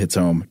 this one hits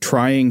home,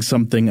 trying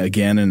something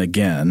again and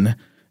again.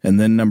 And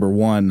then number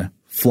 1,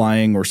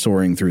 flying or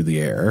soaring through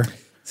the air.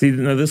 See,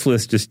 now this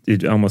list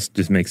it almost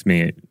just makes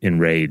me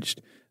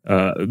enraged.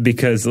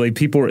 Because like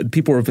people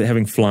are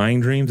having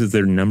flying dreams as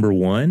their number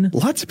one.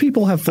 Lots of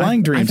people have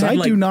flying dreams. I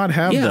do not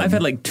have them. Yeah, I've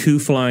had like 2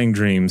 flying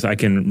dreams I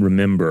can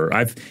remember.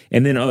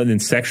 And then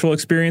sexual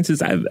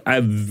experiences.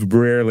 I've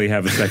rarely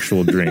have a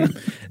sexual dream.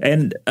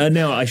 And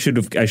now I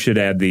should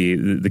add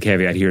the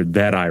caveat here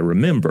that I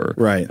remember.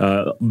 Right.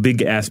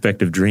 Big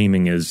aspect of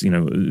dreaming is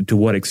to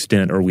what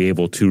extent are we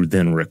able to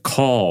then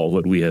recall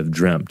what we have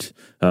dreamt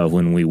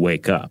when we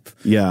wake up.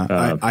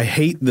 Yeah, I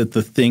hate that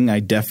the thing I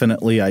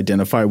definitely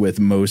identify with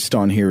most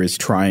on here is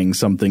trying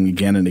something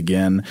again and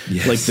again.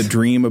 Yes. Like the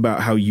dream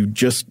about how you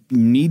just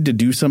need to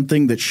do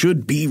something that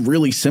should be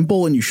really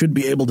simple and you should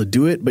be able to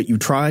do it, but you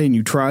try and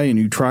you try and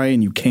you try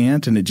and you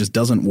can't, and it just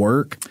doesn't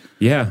work.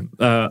 Yeah.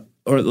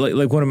 Or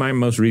like one of my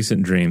most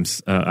recent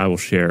dreams I will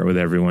share with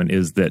everyone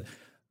is that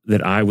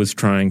I was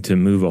trying to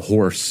move a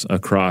horse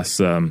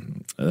across, like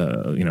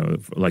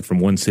from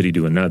one city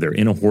to another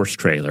in a horse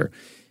trailer.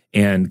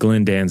 And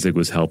Glenn Danzig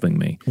was helping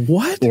me.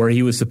 What? Or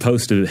he was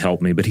supposed to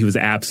help me, but he was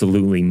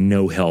absolutely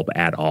no help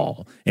at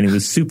all. And it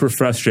was super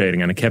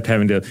frustrating. And I kept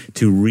having to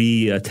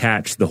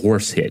reattach the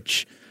horse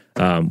hitch,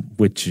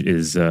 which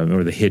is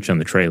or the hitch on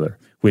the trailer,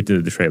 with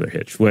the trailer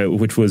hitch,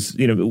 which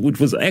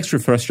was extra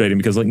frustrating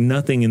because like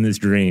nothing in this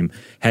dream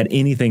had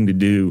anything to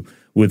do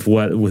with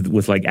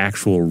like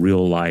actual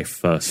real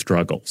life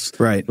struggles.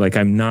 Right. Like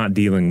I'm not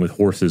dealing with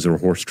horses or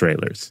horse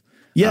trailers.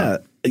 Yeah.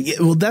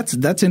 Well,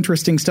 that's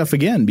interesting stuff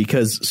again,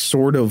 because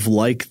sort of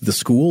like the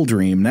school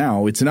dream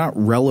now, it's not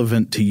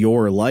relevant to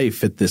your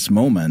life at this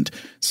moment.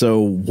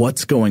 So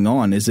what's going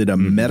on? Is it a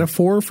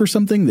metaphor for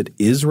something that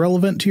is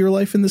relevant to your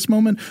life in this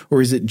moment?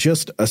 Or is it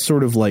just a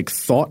sort of like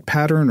thought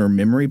pattern or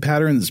memory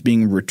pattern that's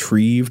being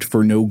retrieved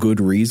for no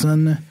good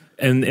reason?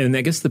 And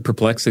I guess the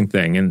perplexing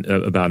thing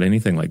about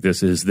anything like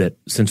this is that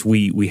since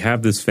we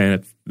have this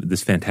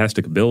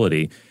fantastic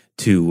ability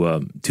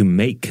to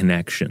make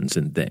connections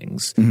and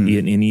things,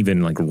 and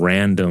even like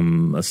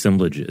random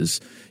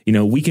assemblages. You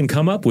know, we can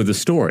come up with a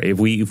story. If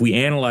we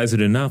analyze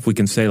it enough, we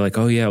can say like,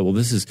 oh yeah, well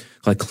this is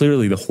like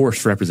clearly the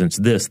horse represents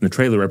this, and the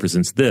trailer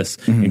represents this,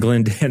 and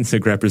Glenn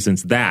Danzig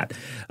represents that.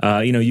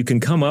 You know, you can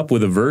come up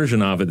with a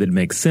version of it that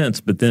makes sense,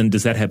 but then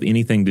does that have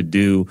anything to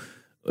do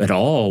at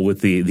all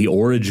with the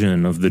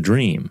origin of the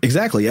dream?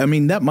 Exactly. I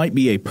mean, that might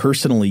be a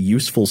personally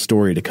useful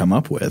story to come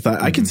up with.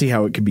 I can see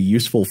how it could be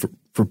useful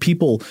for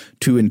people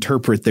to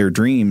interpret their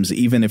dreams,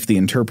 even if the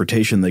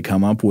interpretation they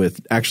come up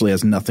with actually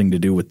has nothing to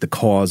do with the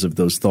cause of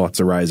those thoughts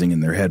arising in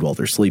their head while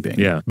they're sleeping.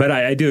 Yeah, but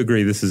I do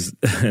agree. This is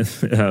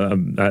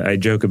I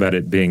joke about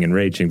it being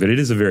enraging, but it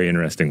is a very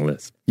interesting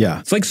list.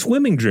 Yeah. It's like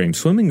swimming dreams.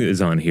 Swimming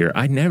is on here.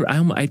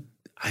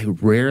 I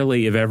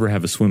rarely, if ever,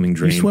 have a swimming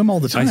dream. You swim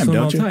all the time, I swim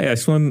don't all the you? time. I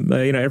swim,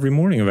 every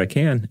morning if I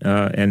can,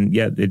 and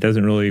yet it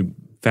doesn't really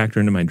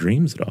factor into my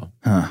dreams at all.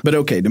 But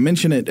okay, to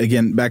mention it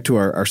again, back to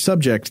our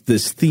subject,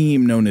 this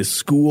theme known as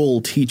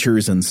school,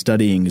 teachers, and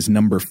studying is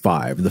number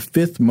 5, the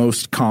 5th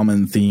most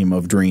common theme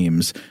of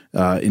dreams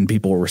in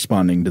people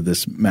responding to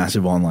this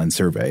massive online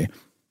survey.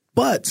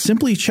 But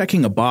simply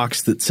checking a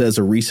box that says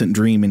a recent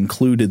dream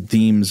included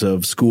themes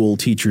of school,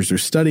 teachers, or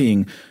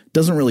studying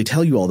doesn't really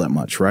tell you all that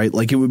much, right?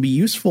 Like, it would be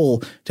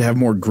useful to have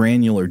more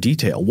granular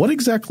detail. What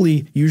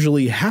exactly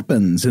usually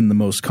happens in the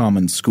most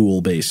common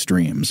school-based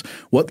dreams?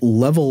 What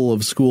level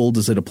of school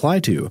does it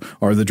apply to?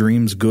 Are the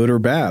dreams good or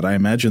bad? I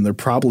imagine they're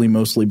probably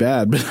mostly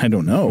bad, but I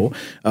don't know.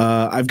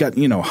 I've got,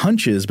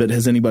 hunches, but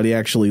has anybody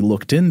actually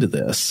looked into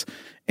this?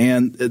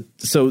 And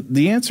so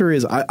the answer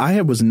is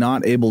I was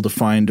not able to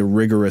find a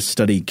rigorous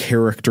study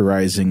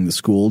characterizing the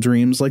school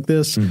dreams like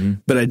this,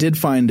 but I did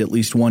find at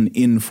least one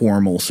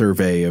informal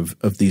survey of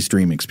these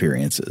dream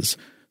experiences.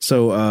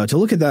 So to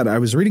look at that, I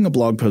was reading a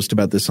blog post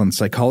about this on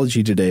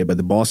Psychology Today by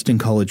the Boston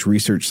College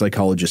research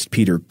psychologist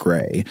Peter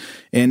Gray.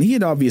 And he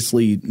had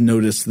obviously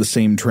noticed the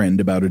same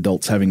trend about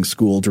adults having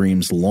school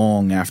dreams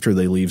long after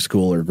they leave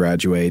school or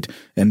graduate.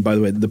 And by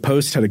the way, the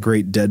post had a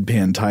great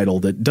deadpan title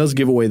that does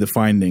give away the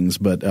findings,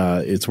 but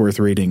it's worth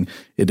reading.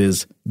 It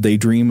is, "They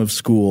dream of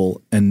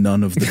school and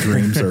none of the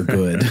dreams are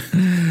good."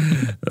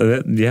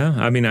 Yeah,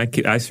 I mean,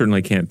 I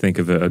certainly can't think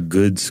of a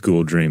good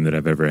school dream that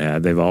I've ever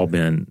had. They've all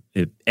been,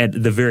 at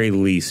the very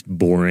least,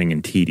 boring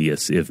and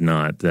tedious, if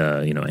not,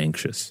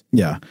 anxious.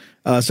 Yeah.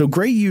 So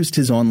Gray used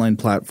his online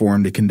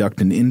platform to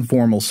conduct an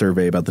informal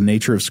survey about the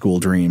nature of school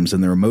dreams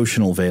and their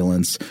emotional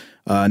valence.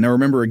 Now,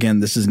 remember, again,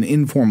 this is an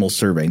informal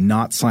survey,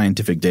 not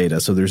scientific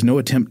data, so there's no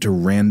attempt to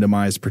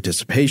randomize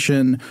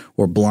participation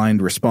or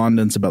blind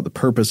respondents about the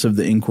purpose of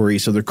the inquiry,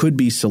 so there could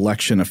be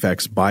selection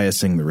effects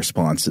biasing the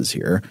responses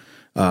here.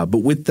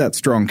 But with that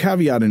strong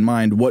caveat in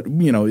mind,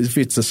 if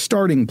it's a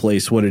starting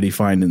place, what did he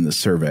find in this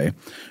survey?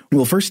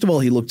 Well, first of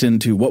all, he looked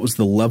into what was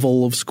the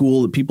level of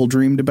school that people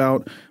dreamed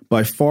about.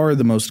 By far,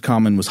 the most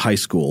common was high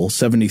school.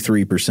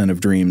 73%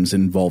 of dreams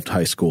involved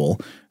high school.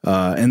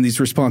 And these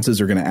responses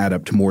are going to add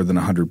up to more than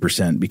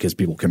 100% because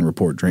people can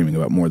report dreaming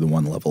about more than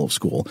one level of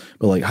school.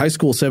 But like high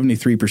school,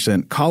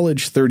 73%,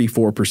 college,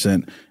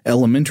 34%,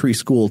 elementary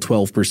school,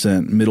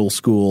 12%, middle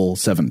school,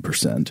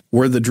 7%.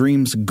 Were the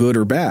dreams good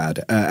or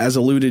bad? As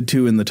alluded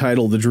to in the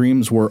title, the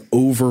dreams were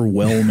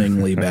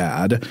overwhelmingly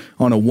bad.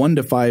 On a 1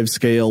 to 5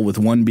 scale, with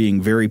 1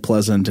 being very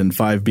pleasant and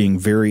 5 being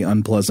very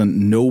unpleasant,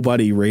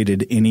 nobody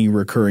rated any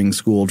recurring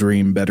school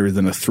dream better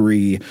than a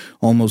 3.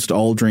 Almost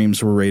all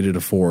dreams were rated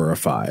a 4 or a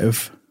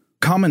 5.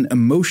 Common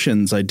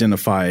emotions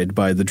identified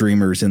by the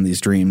dreamers in these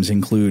dreams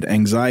include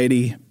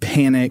anxiety,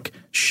 panic,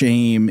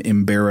 shame,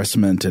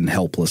 embarrassment, and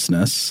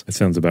helplessness. That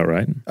sounds about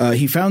right.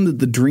 He found that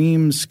the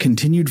dreams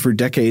continued for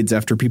decades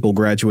after people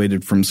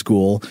graduated from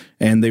school,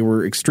 and they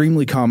were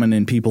extremely common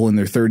in people in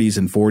their 30s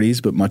and 40s,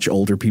 but much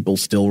older people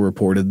still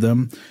reported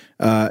them.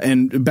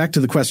 And back to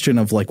the question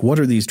of, what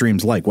are these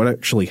dreams like? What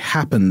actually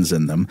happens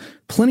in them?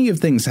 Plenty of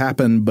things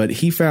happen, but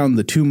he found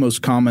the 2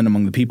 most common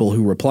among the people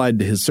who replied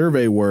to his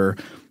survey were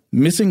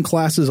missing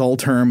classes all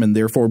term and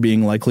therefore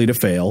being likely to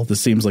fail.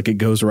 This seems like it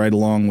goes right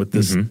along with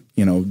this,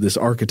 this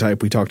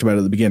archetype we talked about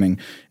at the beginning.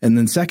 And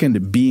then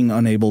second, being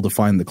unable to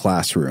find the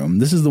classroom.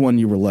 This is the one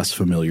you were less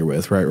familiar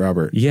with, right,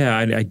 Robert? Yeah,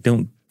 I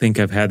don't think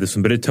I've had this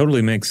one, but it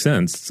totally makes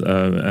sense.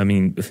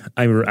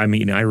 I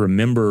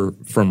remember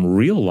from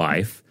real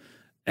life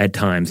at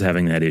times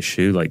having that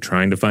issue, like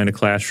trying to find a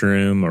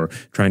classroom or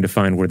trying to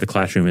find where the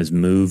classroom has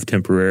moved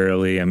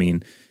temporarily. I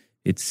mean,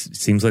 it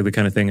seems like the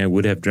kind of thing I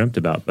would have dreamt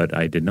about, but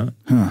I did not.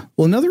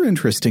 Well, another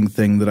interesting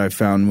thing that I've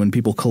found when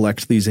people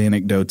collect these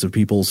anecdotes of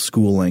people's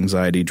school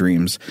anxiety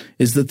dreams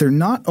is that they're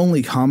not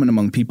only common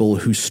among people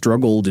who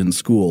struggled in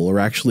school or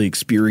actually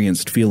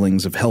experienced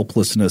feelings of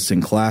helplessness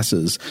in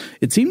classes.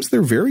 It seems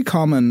they're very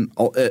common,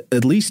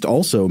 at least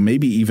also,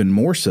 maybe even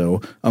more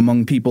so,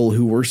 among people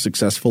who were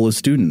successful as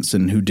students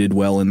and who did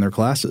well in their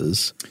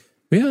classes.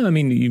 Yeah, I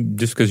mean,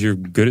 just because you're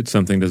good at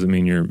something doesn't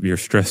mean you're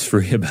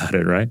stress-free about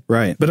it, right?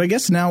 Right. But I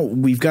guess now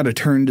we've got to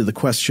turn to the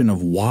question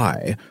of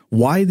why.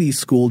 Why these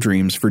school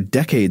dreams for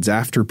decades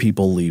after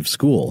people leave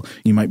school?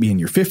 You might be in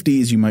your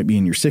 50s, you might be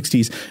in your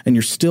 60s, and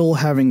you're still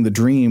having the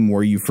dream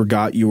where you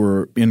forgot you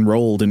were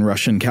enrolled in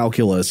Russian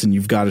calculus and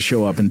you've got to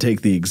show up and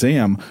take the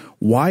exam.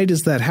 Why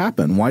does that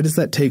happen? Why does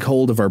that take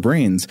hold of our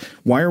brains?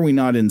 Why are we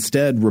not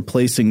instead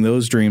replacing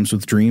those dreams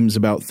with dreams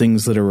about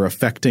things that are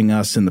affecting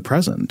us in the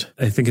present?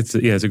 I think it's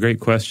a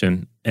great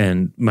question.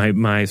 And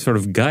my sort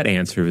of gut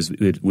answer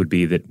would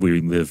be that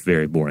we live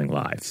very boring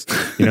lives.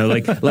 You know,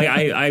 like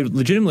I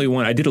legitimately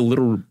I did a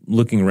little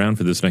looking around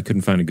for this and I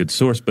couldn't find a good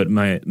source, but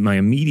my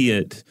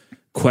immediate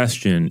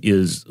question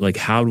is like,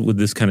 how would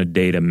this kind of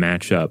data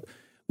match up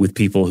with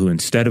people who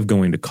instead of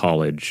going to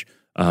college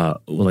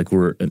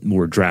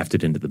were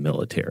drafted into the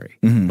military?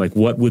 Mm-hmm. Like,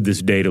 what would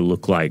this data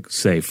look like,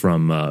 say,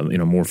 from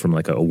more from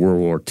like a World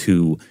War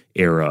II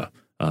era,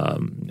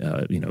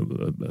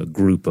 a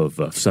group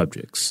of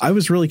subjects? I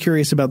was really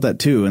curious about that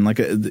too, and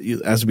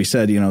as we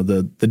said,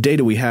 the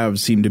data we have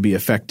seem to be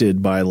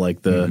affected by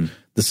like the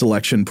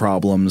selection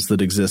problems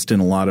that exist in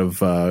a lot of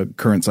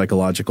current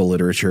psychological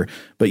literature.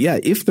 But yeah,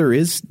 if there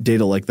is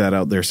data like that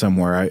out there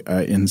somewhere,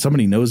 and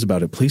somebody knows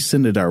about it, please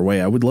send it our way.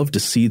 I would love to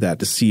see that,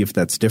 to see if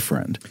that's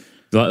different.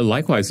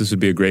 Likewise, this would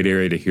be a great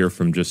area to hear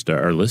from just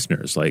our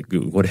listeners. Like,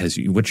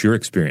 what's your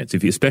experience?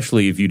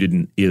 Especially if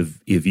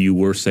you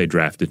were, say,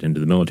 drafted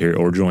into the military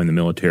or joined the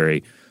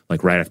military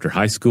like right after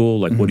high school,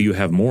 like what do you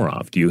have more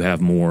of? Do you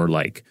have more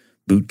like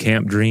boot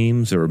camp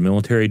dreams or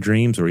military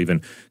dreams or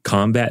even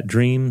combat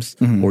dreams,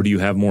 or do you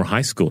have more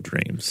high school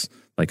dreams?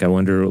 Like, I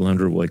wonder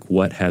like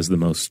what has the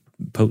most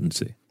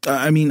potency?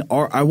 I mean,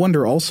 I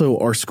wonder also,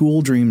 are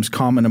school dreams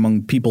common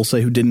among people,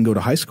 say, who didn't go to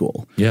high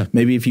school? Yeah.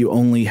 Maybe if you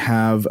only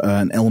have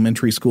an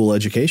elementary school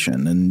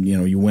education and,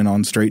 you went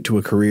on straight to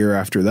a career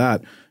after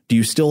that, do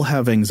you still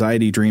have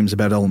anxiety dreams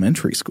about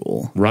elementary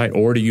school? Right.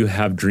 Or do you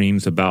have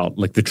dreams about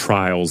like the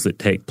trials that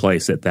take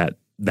place at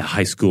the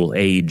high school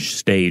age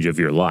stage of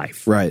your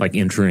life, right? Like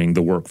entering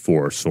the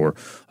workforce or,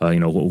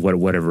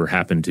 whatever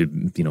happened to,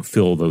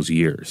 fill those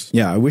years.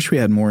 Yeah, I wish we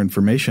had more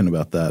information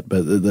about that,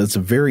 but that's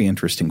a very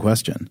interesting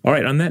question. All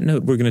right, on that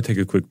note, we're going to take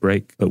a quick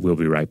break, but we'll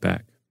be right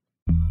back.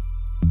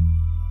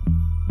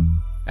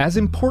 As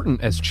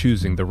important as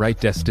choosing the right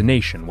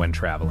destination when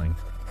traveling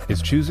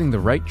is choosing the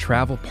right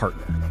travel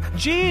partner.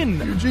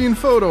 Eugene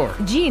Fodor.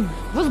 Gene,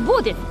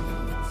 возбудит.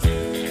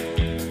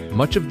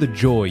 Much of the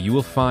joy you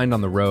will find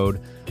on the road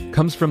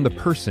comes from the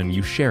person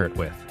you share it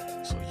with.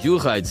 So you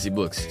write the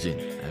books, Gene,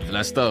 and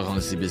Vlastar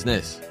runs the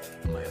business.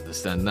 I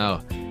understand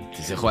now.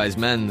 The wise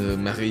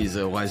man marries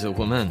a wiser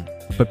woman.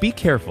 But be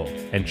careful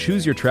and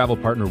choose your travel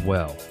partner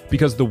well,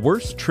 because the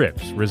worst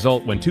trips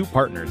result when two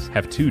partners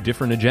have two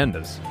different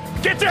agendas.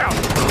 Get down!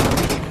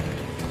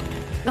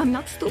 I'm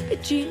not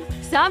stupid, Gene.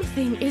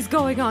 Something is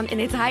going on,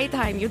 and it's high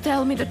time you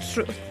tell me the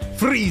truth.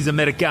 Freeze,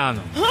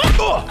 Americano!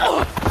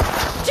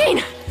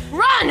 Gene,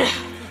 run!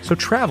 So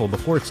travel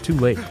before it's too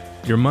late.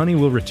 Your money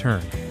will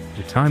return,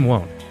 your time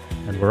won't,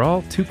 and we're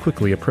all too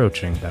quickly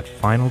approaching that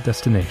final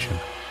destination.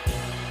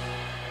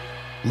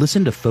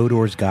 Listen to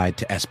Fodor's Guide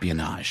to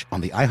Espionage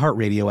on the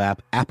iHeartRadio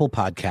app, Apple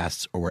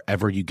Podcasts, or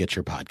wherever you get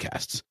your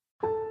podcasts.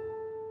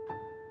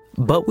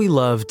 But We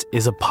Loved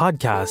is a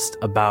podcast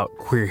about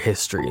queer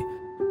history.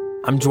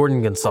 I'm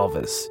Jordan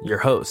Gonsalves, your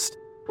host.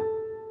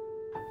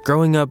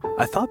 Growing up,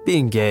 I thought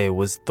being gay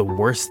was the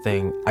worst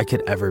thing I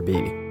could ever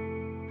be.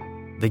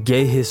 The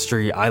gay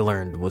history I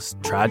learned was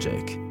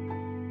tragic.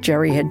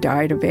 Jerry had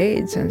died of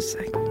AIDS, and it's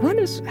like, what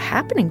is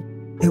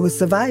happening? It was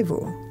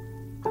survival.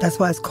 That's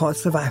why it's called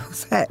survival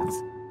sex.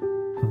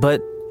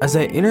 But as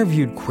I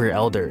interviewed queer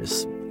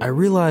elders, I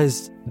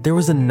realized there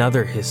was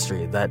another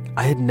history that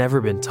I had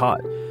never been taught,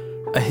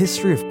 a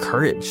history of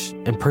courage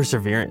and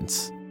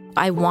perseverance.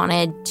 I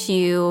wanted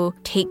to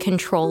take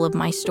control of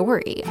my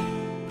story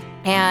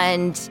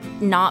and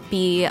not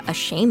be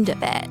ashamed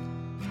of it.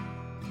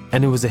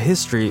 And it was a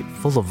history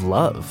full of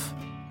love.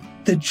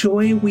 The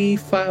joy we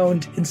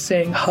found in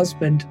saying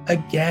husband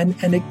again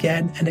and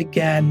again and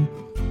again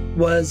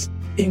was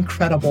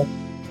incredible.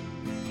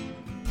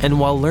 And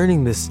while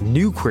learning this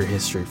new queer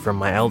history from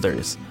my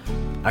elders,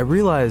 I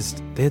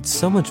realized they had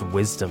so much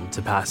wisdom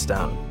to pass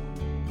down.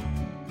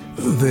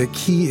 The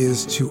key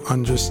is to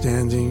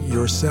understanding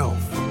yourself,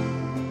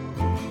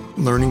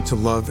 learning to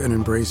love and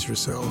embrace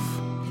yourself.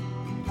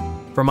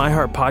 For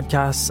iHeart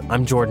Podcasts,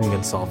 I'm Jordan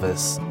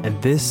Gonsalves,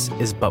 and this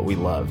is But We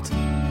Loved.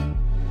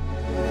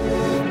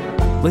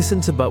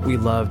 Listen to But We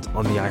Loved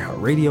on the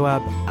iHeartRadio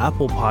app,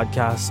 Apple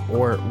Podcasts,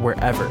 or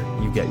wherever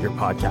you get your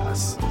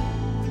podcasts.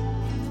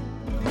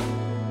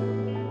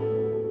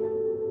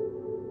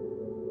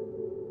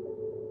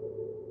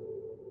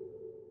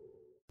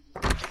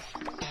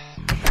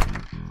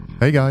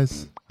 Hey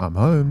guys, I'm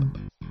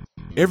home.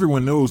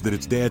 Everyone knows that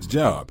it's Dad's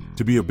job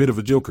to be a bit of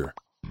a joker.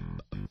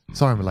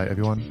 Sorry I'm late,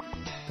 everyone.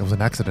 There was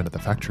an accident at the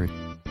factory.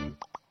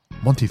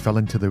 Monty fell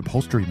into the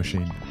upholstery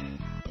machine.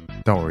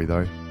 Don't worry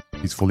though,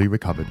 he's fully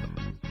recovered.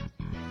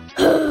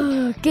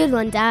 Good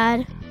one,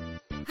 Dad.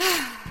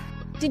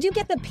 Did you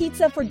get the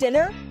pizza for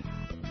dinner?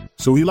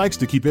 So he likes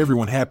to keep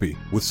everyone happy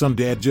with some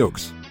dad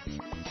jokes.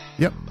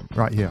 Yep,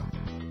 right here.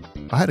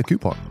 I had a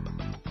coupon,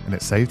 and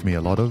it saved me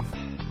a lot of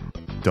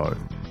dough.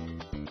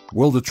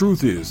 Well, the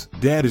truth is,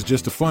 Dad is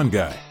just a fun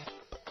guy.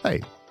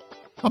 Hey,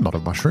 I'm not a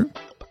mushroom.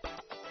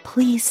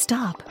 Please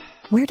stop.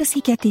 Where does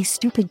he get these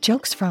stupid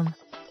jokes from?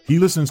 He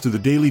listens to the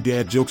Daily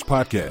Dad Jokes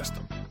podcast.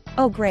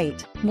 Oh,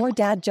 great. More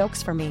dad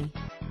jokes for me.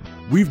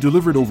 We've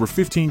delivered over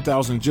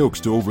 15,000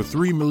 jokes to over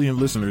 3 million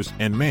listeners,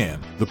 and man,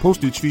 the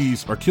postage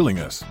fees are killing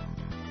us.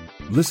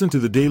 Listen to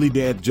the Daily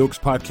Dad Jokes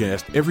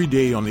podcast every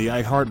day on the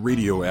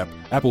iHeartRadio app,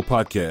 Apple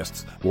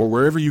Podcasts, or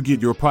wherever you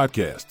get your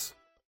podcasts.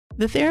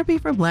 The Therapy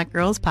for Black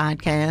Girls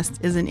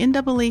podcast is an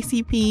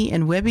NAACP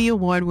and Webby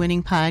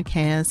Award-winning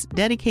podcast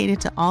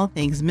dedicated to all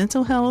things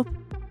mental health,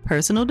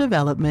 personal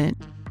development,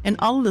 and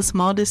all of the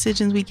small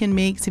decisions we can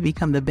make to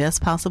become the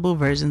best possible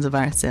versions of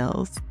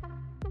ourselves.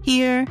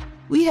 Here,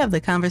 we have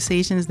the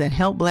conversations that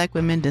help Black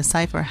women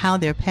decipher how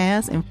their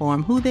past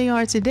inform who they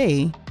are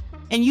today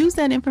and use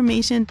that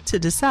information to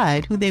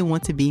decide who they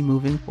want to be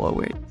moving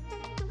forward.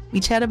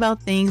 We chat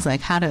about things like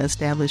how to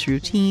establish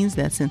routines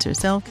that center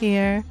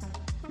self-care,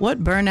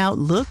 what burnout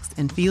looks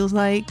and feels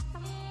like,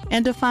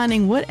 and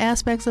defining what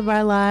aspects of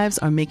our lives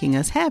are making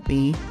us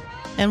happy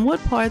and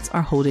what parts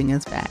are holding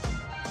us back.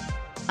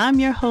 I'm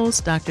your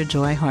host, Dr.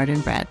 Joy Harden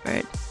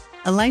Bradford,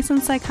 a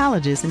licensed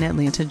psychologist in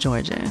Atlanta,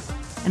 Georgia,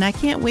 and I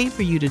can't wait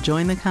for you to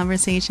join the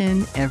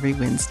conversation every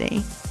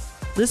Wednesday.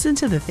 Listen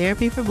to the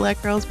Therapy for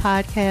Black Girls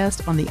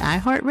podcast on the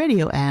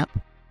iHeartRadio app,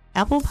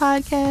 Apple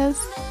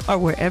Podcasts, or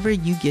wherever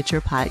you get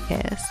your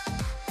podcasts.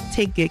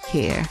 Take good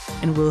care,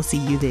 and we'll see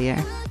you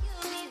there.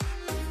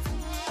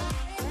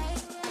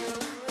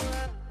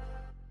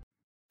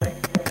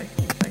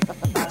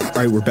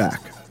 All right, we're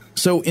back.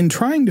 So in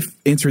trying to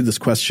answer this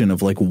question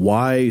of like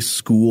why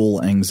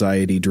school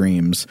anxiety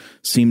dreams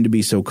seem to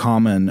be so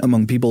common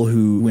among people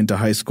who went to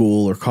high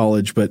school or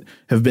college but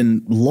have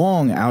been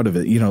long out of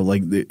it, you know,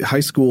 like the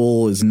high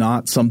school is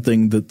not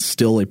something that's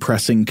still a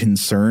pressing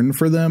concern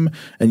for them,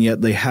 and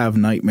yet they have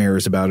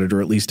nightmares about it,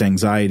 or at least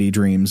anxiety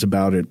dreams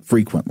about it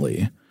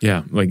frequently.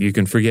 Yeah, like you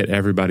can forget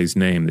everybody's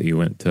name that you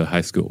went to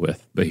high school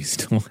with, but you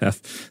still have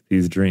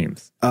these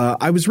dreams.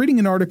 I was reading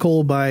an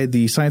article by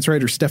the science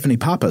writer Stephanie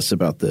Pappas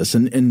about this,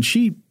 and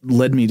she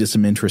led me to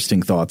some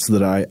interesting thoughts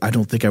that I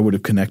don't think I would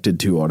have connected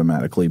to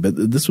automatically, but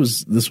this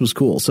was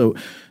cool. So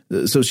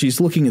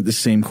she's looking at the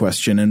same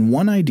question, and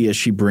one idea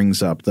she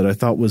brings up that I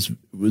thought was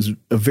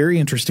a very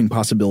interesting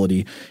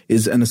possibility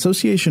is an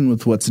association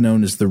with what's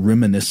known as the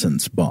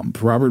reminiscence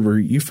bump. Robert, were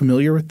you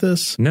familiar with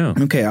this? No.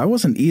 Okay, I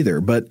wasn't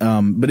either, but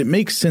it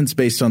makes sense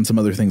based on some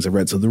other things I've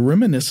read. So the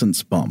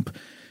reminiscence bump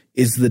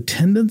is the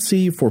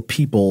tendency for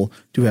people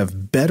to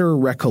have better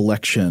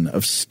recollection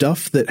of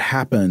stuff that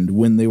happened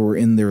when they were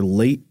in their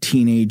late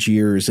teenage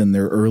years and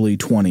their early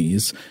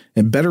 20s,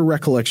 and better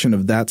recollection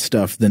of that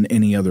stuff than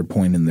any other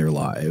point in their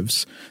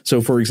lives. So,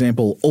 for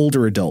example,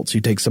 older adults,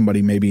 you take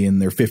somebody maybe in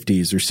their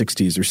 50s or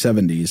 60s or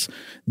 70s,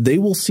 they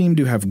will seem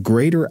to have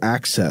greater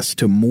access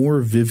to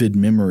more vivid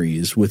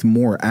memories with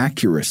more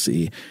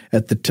accuracy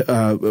at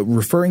the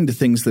referring to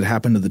things that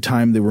happened at the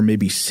time they were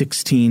maybe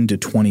 16 to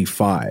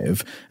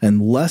 25,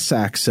 and less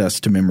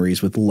access to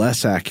memories with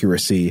less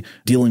accuracy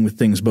dealing with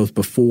things both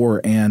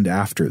before and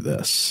after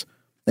this.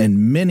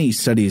 And many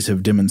studies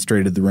have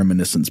demonstrated the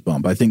reminiscence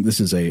bump. I think this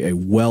is a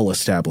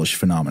well-established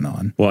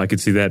phenomenon. Well, I could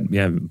see that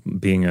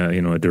being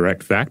a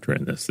direct factor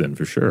in this then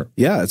for sure.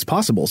 Yeah, it's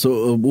possible.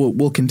 So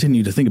we'll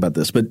continue to think about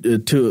this.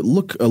 But to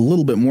look a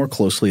little bit more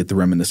closely at the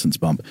reminiscence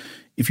bump,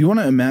 if you want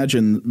to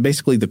imagine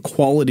basically the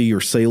quality or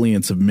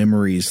salience of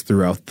memories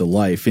throughout the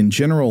life, in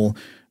general,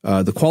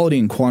 the quality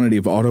and quantity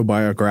of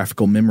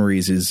autobiographical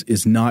memories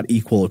is not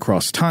equal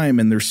across time,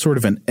 and there's sort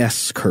of an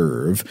S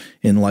curve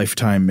in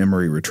lifetime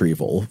memory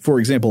retrieval. For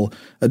example,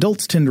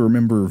 adults tend to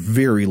remember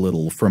very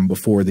little from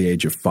before the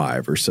age of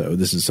 5 or so.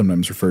 This is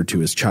sometimes referred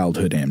to as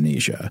childhood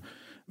amnesia.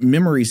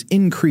 Memories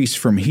increase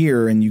from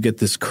here, and you get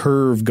this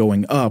curve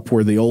going up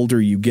where the older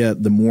you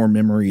get, the more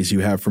memories you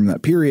have from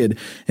that period,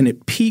 and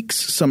it peaks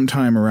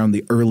sometime around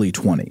the early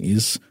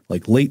 20s,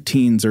 like late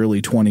teens,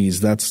 early 20s.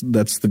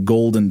 That's the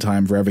golden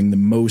time for having the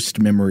most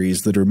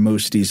memories that are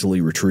most easily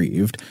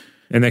retrieved.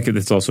 And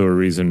that's also a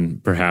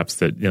reason, perhaps,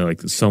 that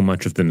like so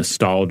much of the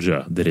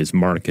nostalgia that is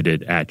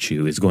marketed at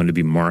you is going to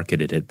be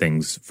marketed at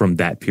things from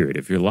that period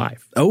of your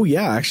life. Oh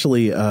yeah,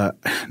 actually,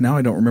 now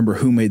I don't remember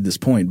who made this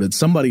point, but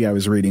somebody I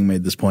was reading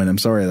made this point. I'm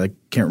sorry, I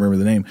can't remember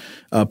the name.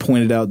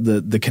 Pointed out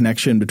the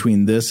connection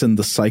between this and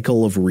the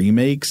cycle of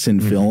remakes in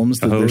films.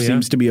 That there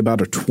seems to be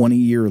about a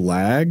 20-year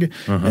lag,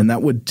 and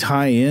that would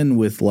tie in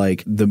with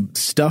like the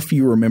stuff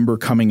you remember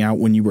coming out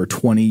when you were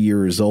 20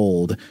 years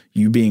old.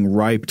 You being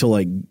ripe to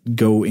like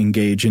go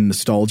engage in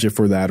nostalgia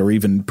for that, or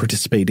even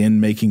participate in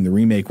making the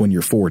remake when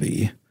you're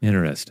 40.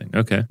 Interesting.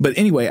 Okay. But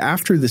anyway,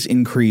 after this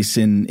increase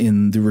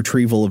in the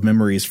retrieval of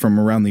memories from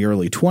around the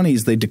early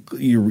 20s,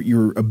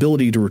 your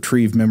ability to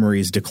retrieve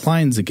memories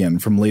declines again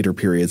from later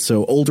periods.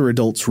 So older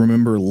adults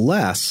remember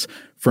less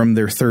from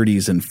their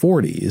 30s and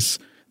 40s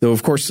Though,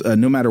 of course,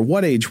 no matter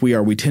what age we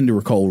are, we tend to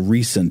recall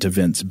recent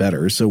events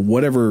better. So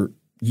wherever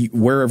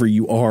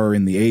you are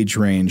in the age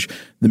range,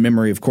 the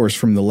memory, of course,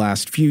 from the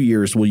last few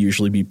years will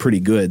usually be pretty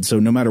good. So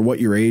no matter what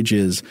your age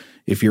is,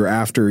 if you're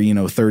after,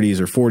 30s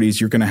or 40s,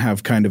 you're going to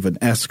have kind of an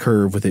S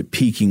curve with it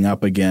peaking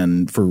up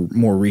again for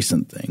more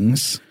recent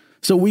things.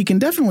 So we can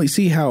definitely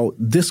see how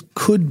this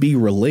could be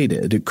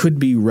related. It could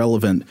be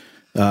relevant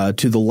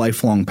to the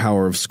lifelong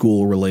power of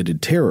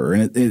school-related terror.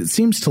 And it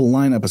seems to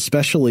line up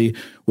especially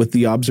with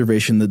the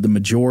observation that the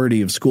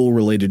majority of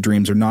school-related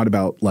dreams are not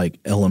about like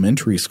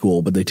elementary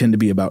school, but they tend to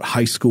be about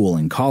high school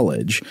and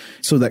college.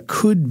 So that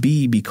could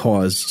be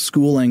because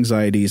school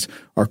anxieties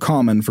are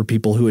common for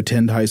people who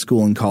attend high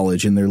school and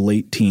college in their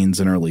late teens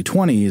and early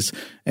 20s,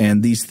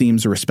 and these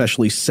themes are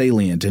especially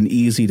salient and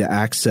easy to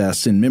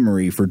access in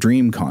memory for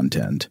dream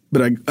content.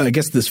 But I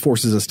guess this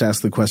forces us to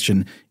ask the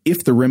question,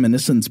 if the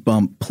reminiscence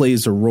bump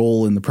plays a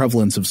role in the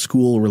prevalence of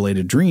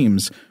school-related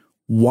dreams,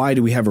 why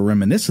do we have a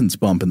reminiscence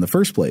bump in the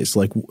first place?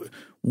 Like,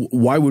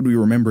 why would we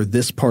remember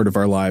this part of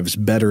our lives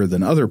better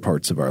than other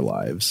parts of our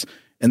lives?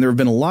 And there have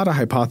been a lot of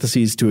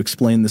hypotheses to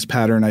explain this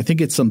pattern. I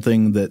think it's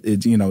something that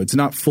it's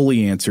not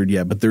fully answered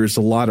yet, but there's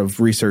a lot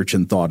of research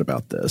and thought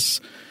about this.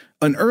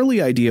 An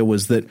early idea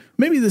was that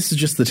maybe this is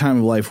just the time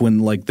of life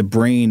when like the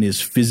brain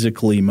is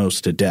physically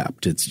most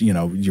adept. It's,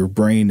 your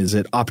brain is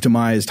at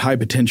optimized high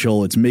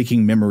potential. It's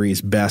making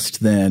memories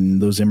best. Then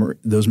those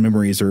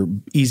memories are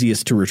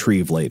easiest to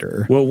retrieve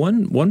later. Well,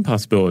 one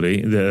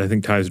possibility that I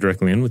think ties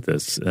directly in with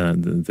this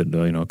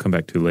that I'll come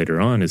back to later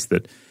on is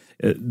that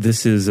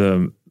this is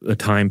a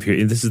time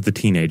period. This is the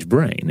teenage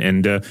brain,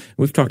 and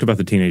we've talked about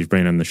the teenage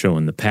brain on the show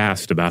in the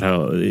past about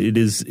how it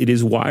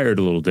is wired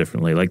a little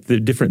differently. Like there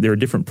are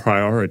different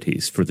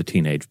priorities for the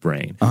teenage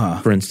brain.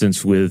 For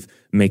instance, with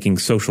making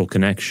social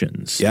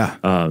connections. Yeah,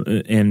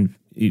 and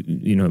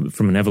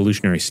from an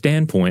evolutionary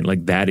standpoint,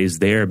 like that is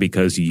there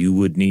because you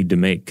would need to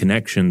make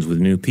connections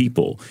with new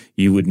people.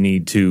 You would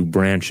need to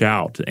branch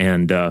out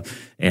and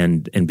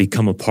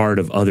become a part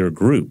of other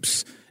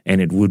groups. And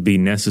it would be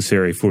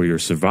necessary for your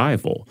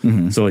survival.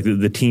 Mm-hmm. So like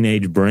the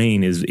teenage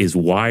brain is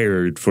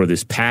wired for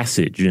this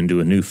passage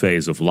into a new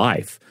phase of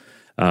life.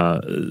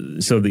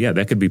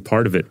 That could be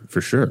part of it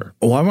for sure.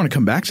 Well, I want to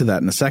come back to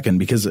that in a second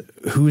because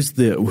who's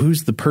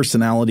the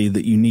personality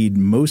that you need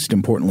most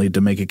importantly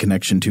to make a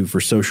connection to for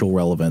social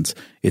relevance?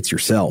 It's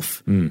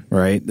yourself,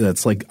 right?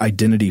 That's like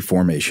identity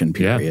formation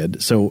period.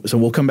 Yeah. So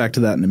we'll come back to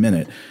that in a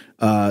minute.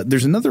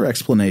 There's another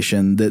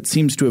explanation that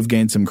seems to have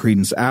gained some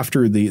credence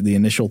after the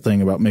initial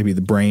thing about maybe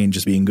the brain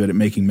just being good at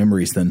making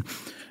memories then.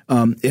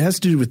 It has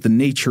to do with the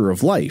nature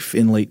of life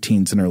in late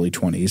teens and early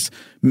 20s.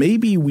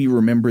 Maybe we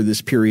remember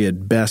this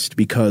period best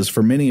because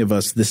for many of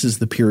us, this is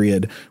the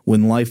period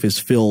when life is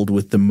filled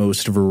with the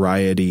most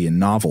variety and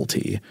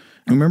novelty.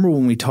 Remember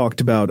when we talked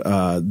about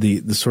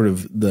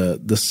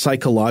the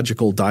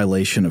psychological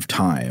dilation of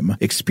time?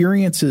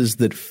 Experiences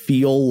that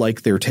feel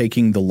like they're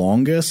taking the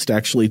longest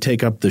actually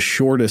take up the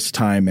shortest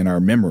time in our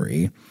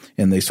memory,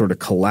 and they sort of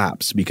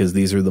collapse because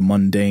these are the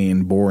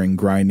mundane, boring,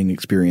 grinding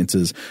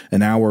experiences.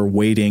 An hour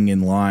waiting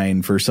in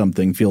line for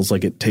something feels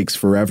like it takes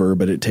forever,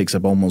 but it takes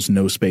up almost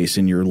no space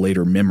in your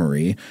later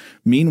memory.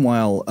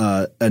 Meanwhile,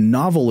 a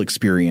novel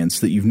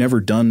experience that you've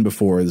never done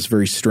before that's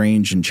very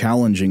strange and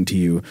challenging to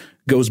you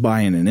goes by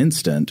in an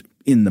instant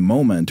in the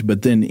moment,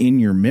 but then in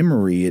your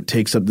memory, it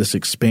takes up this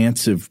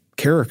expansive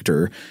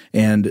character,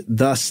 and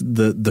thus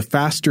the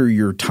faster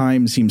your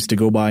time seems to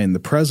go by in the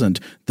present,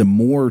 the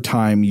more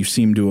time you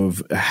seem to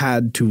have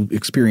had to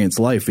experience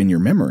life in your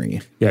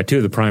memory. Yeah, two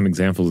of the prime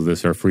examples of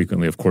this are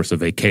frequently, of course, a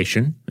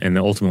vacation, and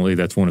ultimately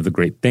that's one of the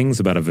great things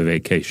about a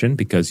vacation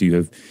because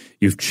you've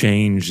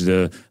changed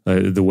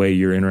the way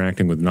you're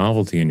interacting with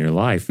novelty in your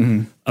life.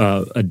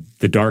 Mm-hmm.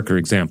 The darker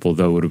example,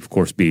 though, would of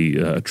course be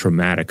a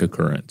traumatic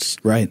occurrence,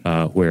 right?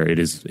 Where it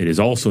is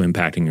also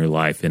impacting your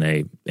life in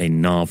a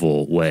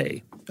novel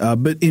way.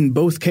 But in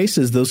both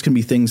cases, those can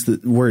be things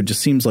where it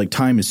just seems like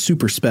time is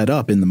super sped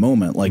up in the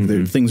moment, like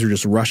things are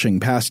just rushing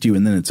past you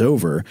and then it's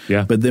over.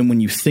 Yeah. But then when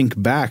you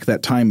think back,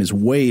 that time is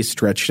way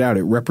stretched out.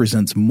 It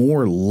represents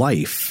more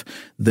life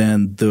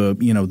than the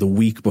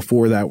week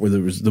before that where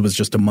there was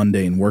just a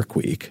mundane work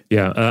week.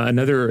 Yeah.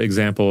 Another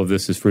example of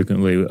this is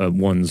frequently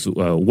one's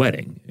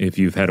wedding. If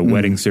you've had a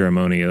wedding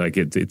ceremony, like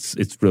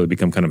it's really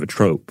become kind of a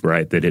trope,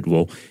 right? That it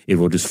will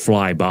just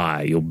fly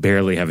by. You'll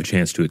barely have a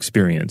chance to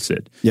experience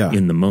it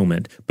in the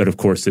moment. But of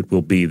course, it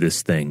will be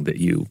this thing that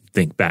you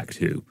think back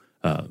to,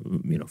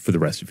 for the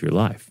rest of your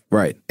life.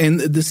 Right. And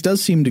this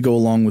does seem to go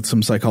along with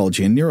some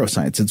psychology and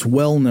neuroscience. It's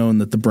well known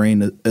that the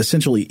brain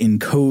essentially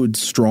encodes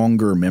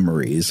stronger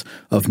memories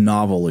of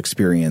novel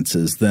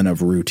experiences than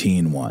of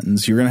routine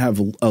ones. You're going to have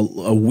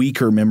a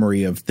weaker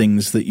memory of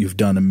things that you've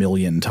done a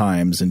million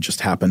times and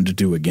just happened to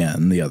do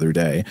again the other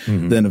day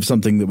than of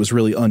something that was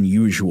really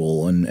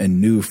unusual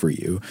and new for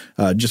you.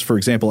 Just for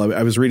example,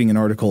 I was reading an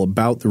article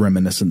about the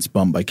reminiscence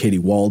bump by Katie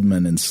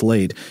Waldman in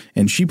Slate,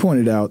 and she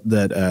pointed out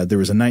that there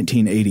was a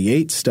 1988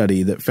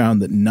 study that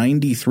found that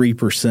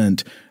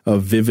 93%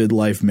 of vivid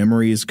life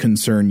memories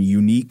concern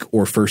unique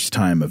or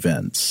first-time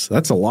events.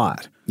 That's a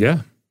lot.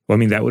 Yeah. Well, I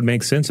mean, that would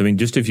make sense. I mean,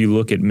 just if you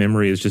look at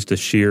memory as just a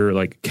sheer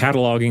like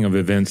cataloging of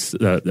events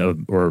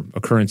or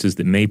occurrences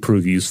that may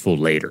prove useful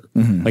later,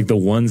 like the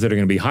ones that are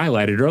going to be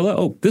highlighted are,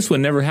 oh, this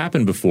one never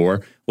happened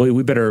before. Well,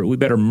 we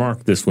better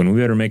mark this one.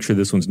 We better make sure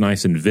this one's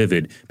nice and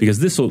vivid because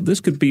this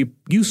could be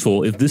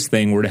useful if this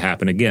thing were to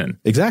happen again.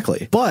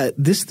 Exactly. But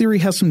this theory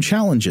has some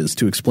challenges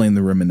to explain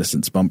the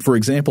reminiscence bump. For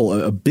example,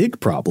 a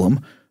big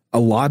problem. A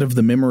lot of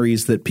the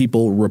memories that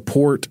people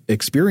report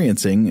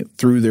experiencing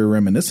through their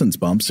reminiscence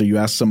bump. So you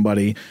ask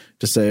somebody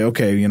to say,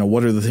 okay,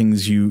 what are the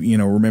things you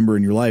remember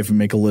in your life and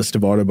make a list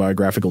of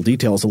autobiographical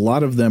details. A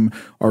lot of them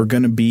are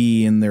going to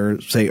be in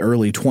their, say,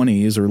 early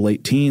 20s or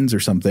late teens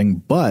or something.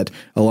 But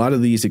a lot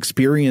of these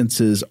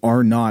experiences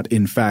are not,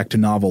 in fact,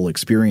 novel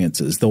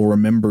experiences. They'll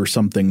remember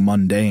something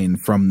mundane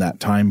from that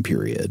time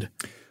period.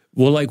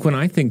 Well, like when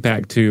I think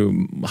back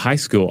to high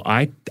school,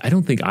 I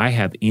don't think I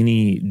have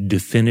any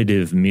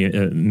definitive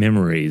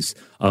memories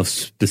of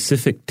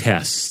specific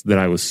tests that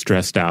I was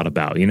stressed out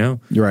about, You're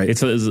right.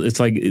 It's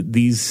like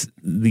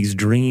these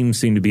dreams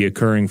seem to be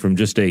occurring from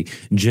just a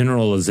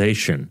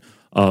generalization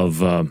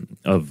of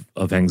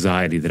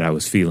anxiety that I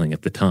was feeling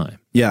at the time.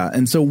 Yeah,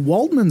 and so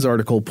Waldman's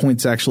article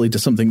points actually to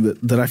something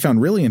that I found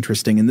really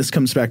interesting, and this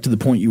comes back to the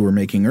point you were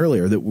making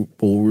earlier that we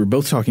were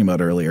both talking about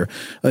earlier.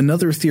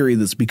 Another theory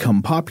that's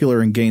become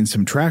popular and gained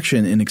some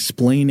traction in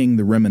explaining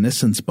the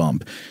reminiscence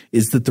bump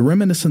is that the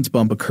reminiscence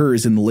bump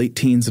occurs in the late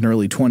teens and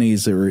early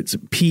 20s, or its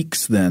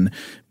peaks then,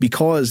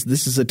 because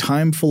this is a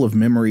time full of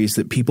memories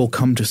that people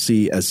come to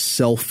see as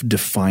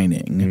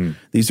self-defining.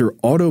 These are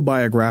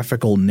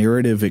autobiographical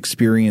narrative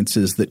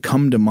experiences that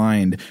come to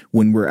mind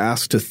when we're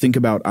asked to think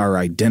about our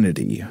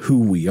identity, who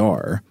we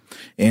are.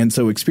 And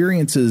so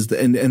experiences,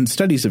 and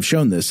studies have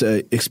shown this,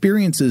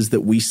 experiences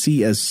that we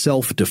see as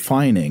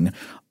self-defining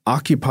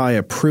occupy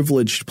a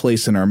privileged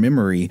place in our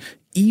memory,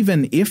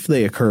 even if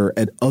they occur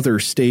at other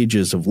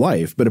stages of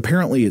life. But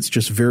apparently it's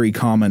just very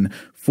common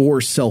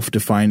for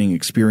self-defining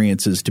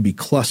experiences to be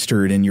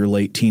clustered in your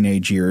late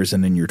teenage years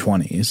and in your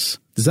 20s.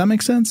 Does that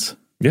make sense?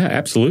 Yeah,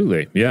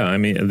 absolutely. Yeah, I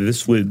mean,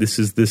 this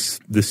is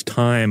this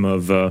time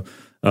of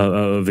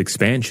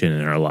expansion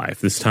in our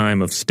life, this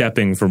time of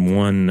stepping from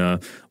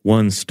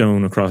one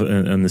stone across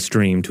in the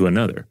stream to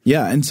another.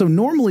 Yeah, and so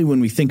normally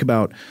when we think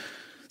about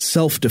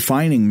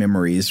self-defining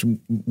memories,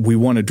 we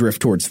want to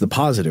drift towards the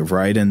positive,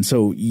 right? And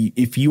so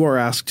if you are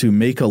asked to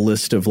make a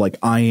list of like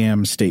I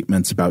am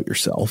statements about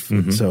yourself,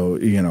 so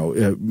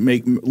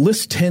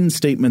list 10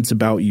 statements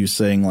about you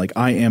saying like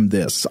I am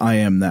this, I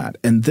am that.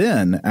 And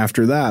then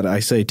after that, I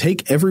say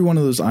take every one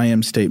of those I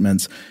am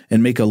statements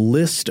and make a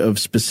list of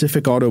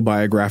specific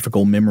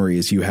autobiographical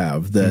memories you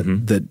have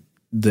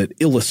that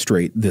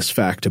illustrate this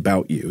fact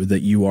about you,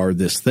 that you are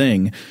this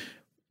thing.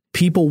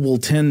 People will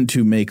tend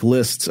to make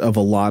lists of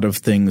a lot of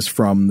things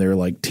from their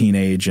like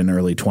teenage and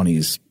early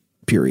 20s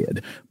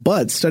period.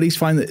 But studies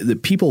find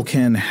that people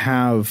can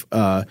have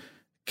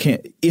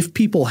if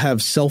people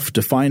have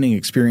self-defining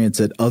experience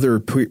at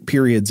other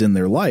periods in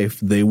their life,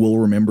 they will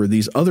remember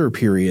these other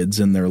periods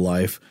in their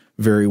life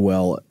very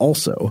well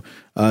also.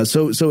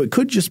 So it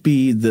could just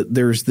be that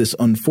there's this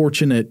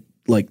unfortunate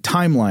like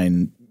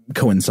timeline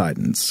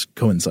coincidence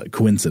that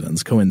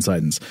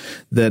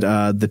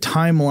the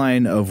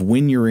timeline of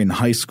when you're in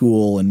high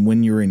school and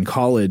when you're in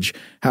college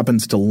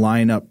happens to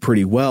line up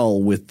pretty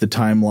well with the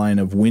timeline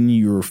of when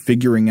you're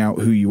figuring out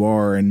who you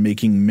are and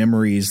making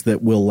memories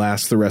that will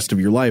last the rest of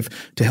your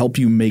life to help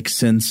you make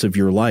sense of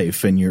your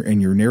life and your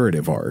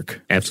narrative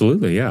arc.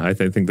 Absolutely, yeah. I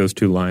think those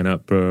two line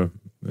up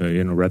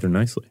rather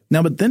nicely.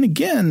 Now, but then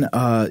again,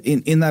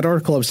 in that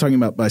article I was talking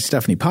about by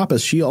Stephanie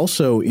Pappas, she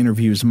also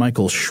interviews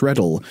Michael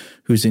Schredel,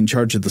 who's in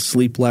charge of the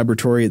sleep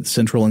laboratory at the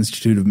Central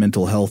Institute of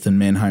Mental Health in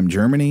Mannheim,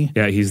 Germany.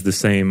 Yeah, he's the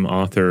same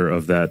author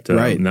of that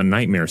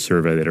nightmare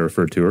survey that I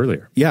referred to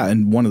earlier. Yeah,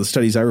 and one of the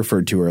studies I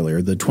referred to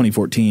earlier, the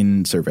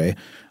 2014 survey.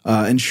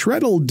 And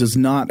Schredel does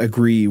not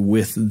agree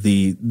with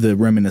the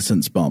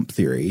reminiscence bump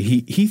theory.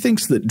 He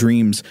thinks that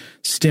dreams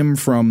stem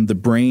from the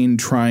brain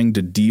trying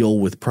to deal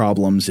with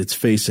problems it's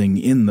facing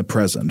in the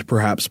present,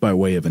 perhaps by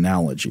way of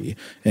analogy.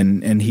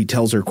 And he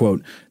tells her,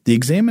 quote, "The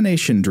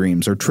examination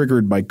dreams are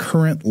triggered by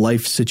current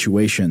life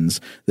situations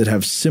that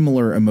have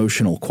similar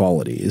emotional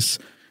qualities."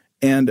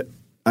 And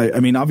I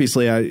mean,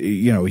 obviously,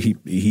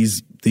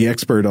 he's the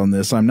expert on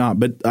this. I'm not,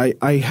 but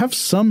I have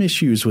some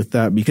issues with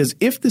that because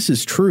if this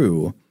is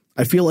true,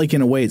 I feel like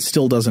in a way it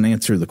still doesn't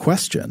answer the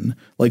question.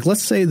 Like,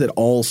 let's say that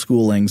all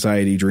school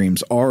anxiety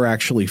dreams are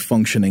actually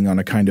functioning on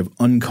a kind of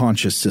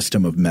unconscious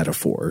system of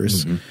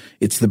metaphors.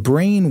 It's the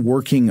brain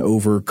working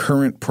over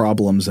current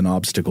problems and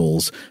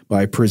obstacles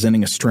by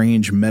presenting a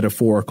strange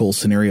metaphorical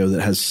scenario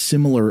that has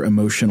similar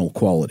emotional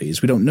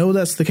qualities. We don't know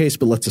that's the case,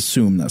 but let's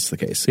assume that's the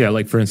case. Yeah,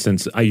 like for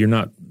instance, you're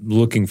not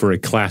looking for a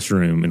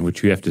classroom in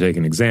which you have to take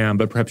an exam,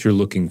 but perhaps you're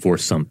looking for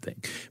something.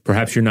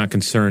 Perhaps you're not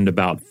concerned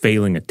about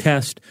failing a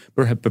test,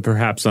 but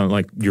perhaps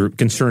like you're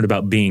concerned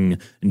about being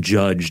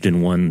judged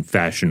in one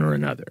fashion or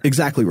another.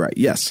 Exactly right,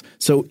 yes.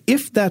 So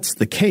if that's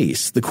the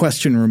case, the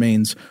question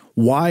remains,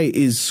 why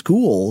is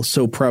school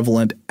so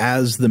prevalent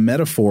as the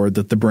metaphor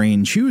that the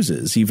brain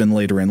chooses even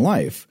later in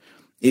life?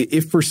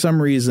 If for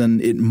some reason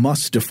it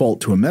must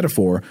default to a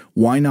metaphor,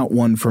 why not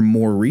one from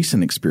more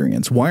recent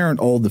experience? Why aren't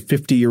all the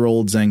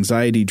 50-year-olds'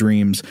 anxiety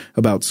dreams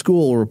about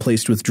school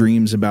replaced with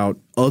dreams about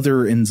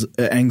other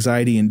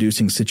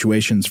anxiety-inducing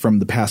situations from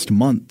the past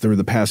month or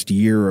the past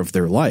year of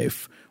their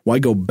life? Why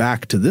go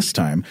back to this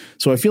time?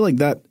 So I feel like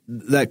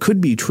that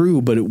could be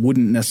true, but it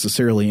wouldn't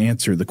necessarily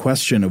answer the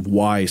question of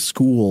why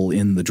school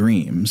in the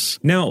dreams.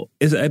 Now,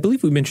 as I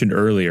believe we mentioned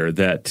earlier,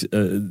 that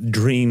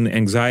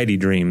anxiety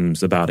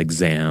dreams about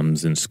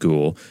exams in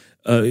school,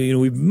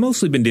 we've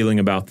mostly been dealing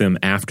about them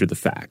after the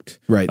fact.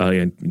 Right.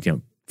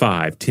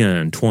 5,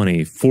 10,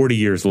 20, 40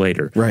 years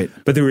later. Right.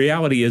 But the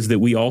reality is that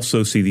we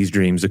also see these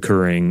dreams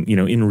occurring,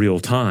 in real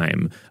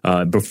time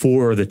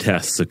before the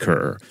tests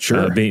occur.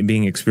 Sure.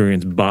 Being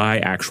experienced by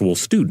actual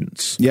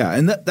students. Yeah,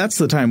 and that's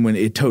the time when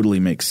it totally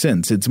makes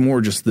sense. It's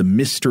more just the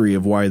mystery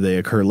of why they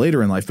occur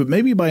later in life. But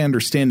maybe by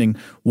understanding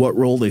what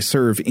role they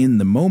serve in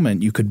the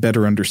moment, you could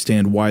better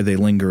understand why they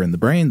linger in the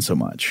brain so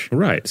much.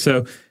 Right.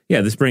 So yeah,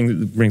 this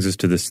brings us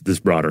to this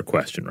broader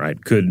question,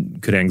 right?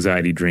 Could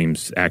anxiety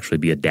dreams actually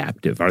be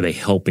adaptive? Are they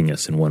helping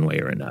us in one way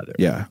or another?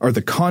 Yeah. Are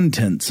the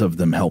contents of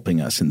them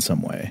helping us in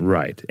some way?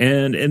 Right.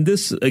 And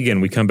this,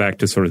 again, we come back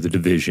to sort of the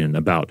division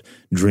about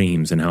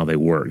dreams and how they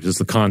work. Does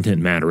the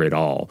content matter at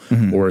all?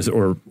 Mm-hmm.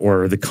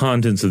 Or are the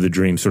contents of the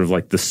dream sort of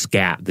like the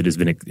scat that has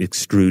been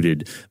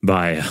extruded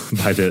by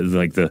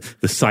the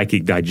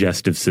psychic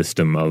digestive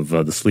system of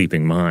the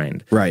sleeping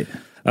mind? Right.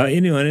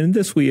 And in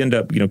this we end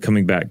up,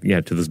 coming back,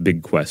 to those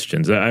big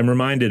questions. I'm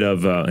reminded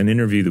of an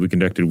interview that we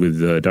conducted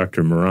with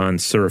Dr. Moran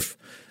Cerf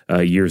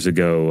years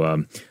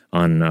ago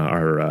on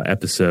our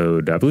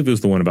episode. I believe it was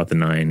the one about the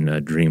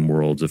 9 dream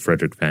worlds of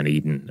Frederick Van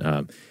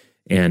Eden.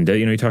 And,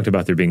 he talked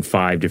about there being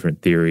 5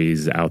 different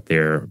theories out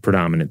there,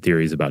 predominant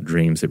theories about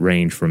dreams that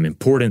range from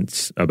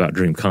importance, about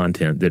dream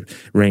content, that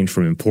range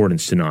from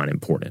importance to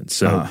non-importance.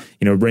 So,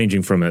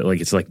 ranging from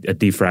it's like a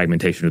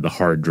defragmentation of the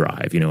hard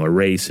drive,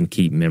 erase and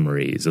keep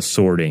memories, a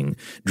sorting,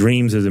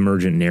 dreams as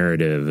emergent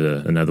narrative,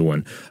 another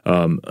one.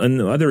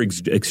 And other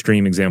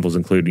extreme examples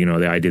include,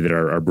 the idea that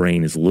our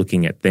brain is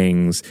looking at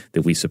things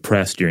that we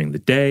suppress during the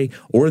day,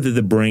 or that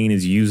the brain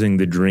is using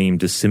the dream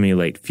to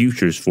simulate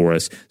futures for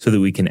us so that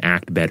we can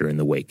act better in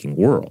the waking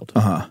world.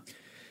 Uh-huh.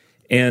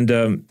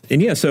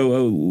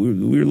 So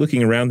we were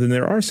looking around, and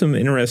there are some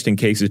interesting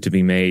cases to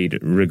be made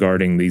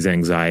regarding these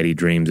anxiety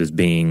dreams as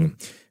being,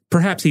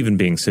 perhaps even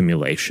being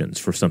simulations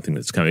for something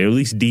that's coming, or at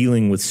least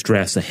dealing with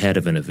stress ahead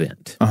of an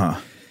event. Uh-huh.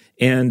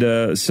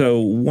 And so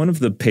one of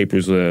the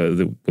papers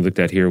that we looked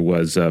at here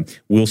was,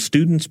 will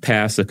students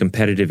pass a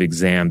competitive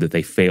exam that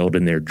they failed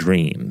in their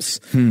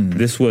dreams?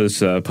 This was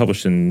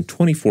published in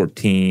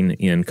 2014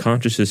 in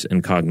Consciousness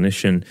and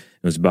Cognition.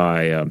 It was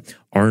by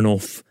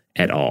Arnulf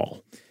et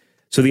al.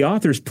 So the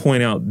authors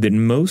point out that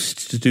most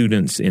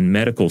students in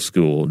medical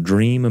school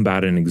dream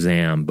about an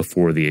exam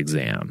before the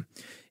exam,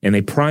 and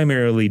they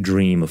primarily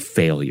dream of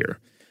failure,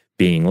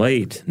 being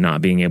late,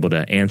 not being able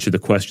to answer the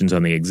questions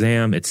on the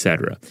exam,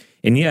 etc.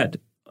 And yet,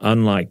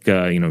 unlike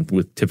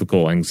with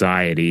typical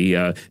anxiety,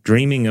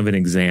 dreaming of an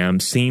exam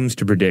seems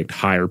to predict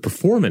higher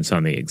performance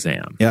on the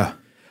exam. Yeah.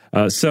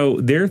 So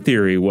their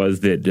theory was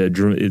that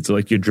it's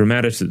like your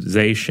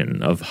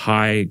dramatization of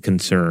high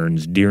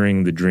concerns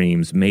during the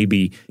dreams may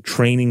be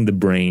training the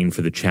brain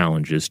for the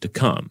challenges to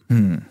come.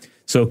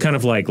 So kind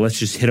of like, let's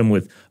just hit them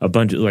with a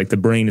bunch of, like the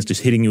brain is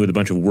just hitting you with a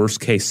bunch of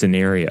worst case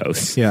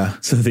scenarios. Yeah.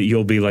 So that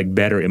you'll be like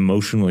better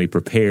emotionally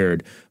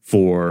prepared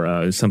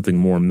for something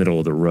more middle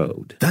of the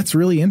road. That's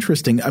really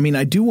interesting. I mean,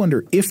 I do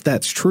wonder if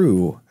that's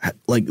true,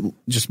 like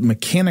just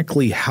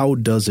mechanically, how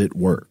does it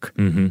work?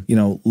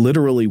 Mm-hmm.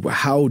 Literally,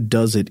 how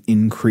does it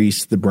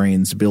increase the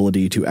brain's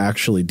ability to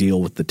actually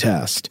deal with the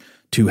test,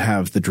 to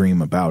have the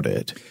dream about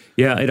it?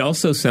 Yeah, it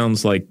also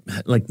sounds like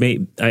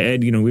we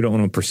don't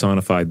want to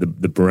personify the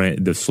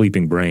brain, the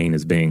sleeping brain,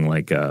 as being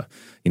like a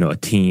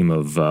team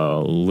of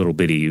little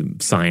bitty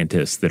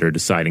scientists that are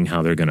deciding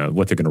what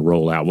they're gonna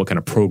roll out, what kind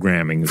of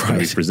programming is going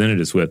to be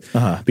presented us with.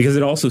 Uh-huh. Because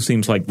it also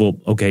seems like, well,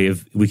 okay,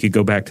 if we could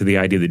go back to the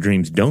idea that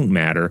dreams don't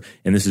matter,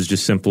 and this is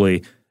just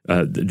simply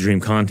the dream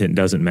content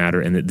doesn't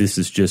matter, and that this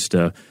is just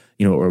a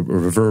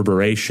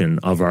reverberation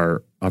of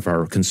our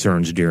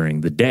concerns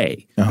during the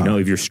day. Uh-huh.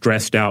 If you're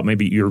stressed out,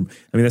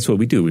 that's what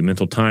we do. We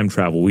mental time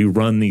travel. We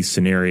run these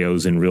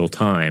scenarios in real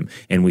time,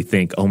 and we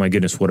think, oh my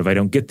goodness, what if I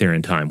don't get there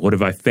in time? What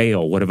if I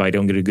fail? What if I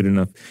don't get a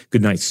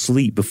good night's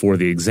sleep before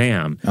the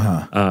exam?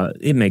 Uh-huh.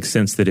 It makes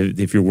sense that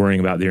if you're worrying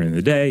about during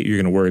the day, you're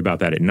going to worry about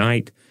that at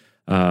night.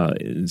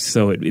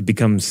 So it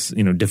becomes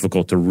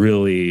difficult to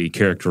really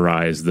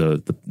characterize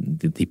the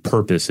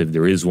purpose, if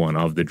there is one,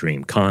 of the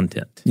dream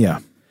content. Yeah.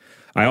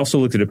 I also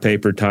looked at a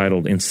paper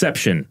titled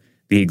Inception,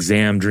 The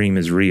Exam Dream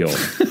is Real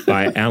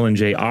by Alan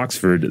J.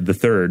 Oxford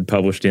III,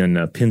 published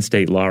in Penn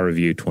State Law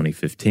Review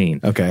 2015.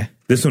 Okay.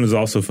 This one is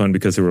also fun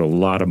because there were a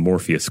lot of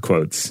Morpheus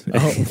quotes in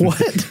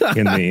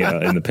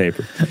the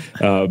paper.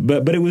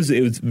 But it was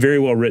very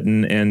well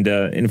written, and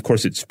of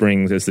course it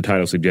springs, as the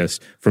title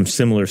suggests, from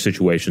similar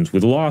situations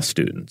with law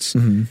students.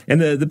 Mm-hmm. And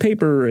the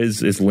paper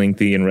is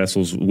lengthy and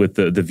wrestles with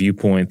the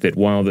viewpoint that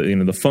while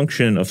the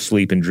function of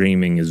sleep and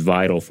dreaming is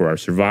vital for our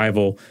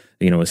survival,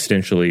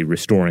 essentially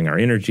restoring our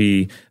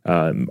energy,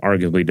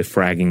 arguably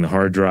defragging the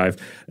hard drive,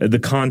 the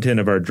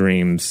content of our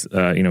dreams,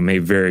 may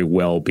very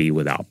well be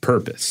without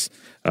purpose.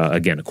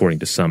 Again, according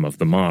to some of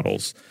the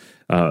models.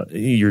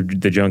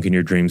 The junk in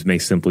your dreams may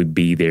simply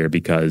be there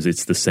because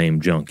it's the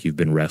same junk you've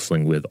been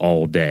wrestling with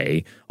all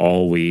day,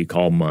 all week,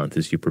 all month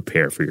as you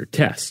prepare for your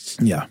tests.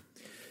 Yeah.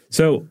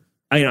 So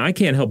I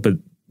can't help but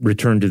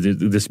return to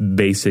this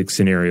basic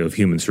scenario of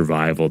human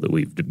survival that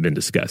we've been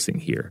discussing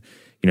here.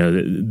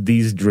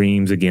 These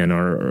dreams, again,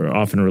 are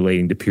often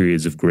relating to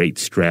periods of great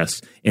stress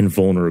and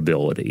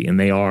vulnerability, and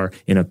they are,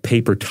 in a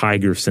paper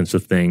tiger sense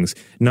of things,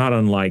 not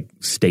unlike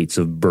states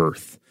of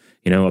birth.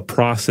 A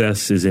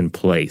process is in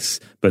place,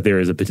 but there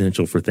is a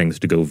potential for things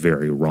to go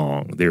very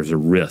wrong. There's a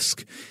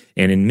risk.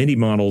 And in many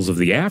models of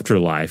the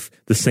afterlife,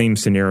 the same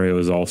scenario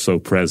is also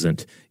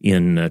present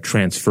in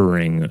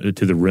transferring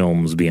to the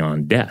realms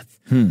beyond death.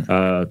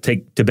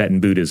 Take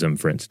Tibetan Buddhism,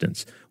 for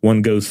instance.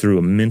 One goes through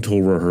a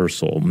mental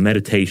rehearsal,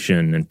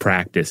 meditation, and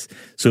practice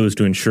so as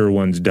to ensure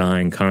one's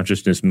dying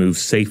consciousness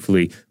moves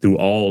safely through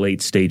all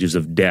 8 stages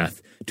of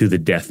death to the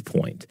death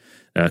point.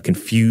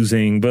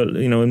 Confusing, but,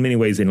 in many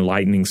ways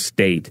enlightening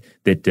state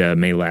that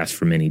may last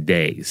for many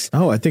days.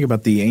 Oh, I think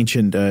about the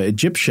ancient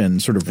Egyptian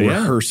sort of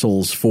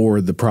rehearsals for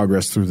the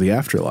progress through the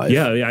afterlife.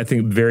 Yeah, I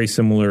think very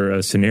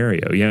similar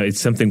scenario. Yeah, it's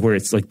something where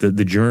it's like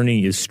the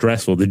journey is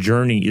stressful. The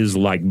journey is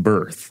like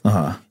birth.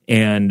 Uh-huh.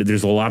 And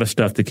there's a lot of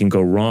stuff that can go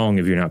wrong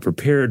if you're not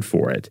prepared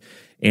for it.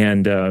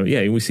 And,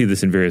 we see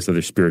this in various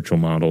other spiritual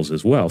models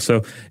as well.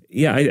 So,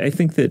 I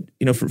think that,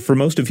 for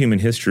most of human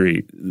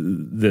history,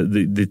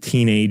 the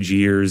teenage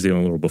years, a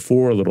little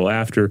before, a little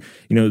after,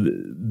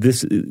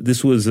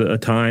 this was a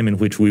time in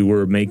which we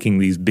were making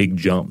these big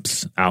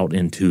jumps out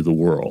into the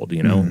world,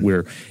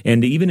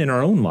 and even in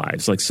our own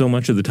lives, like so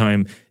much of the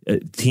time,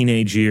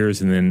 teenage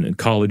years and then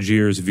college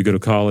years, if you go to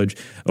college,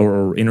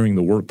 or entering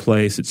the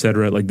workplace, et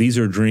cetera, like these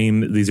are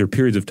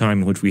periods of time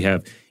in which we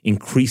have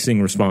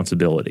increasing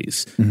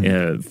responsibilities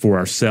for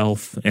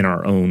ourselves and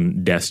our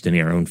own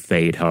destiny, our own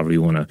fate, however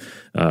you want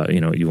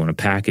to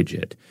package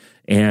it.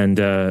 And,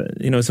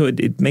 so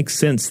it makes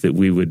sense that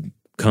we would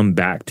come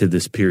back to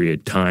this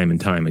period time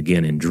and time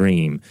again and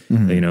dream,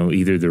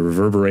 either the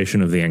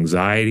reverberation of the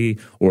anxiety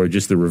or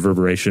just the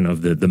reverberation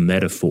of the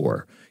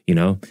metaphor,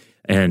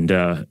 And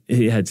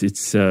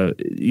it's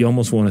you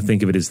almost want to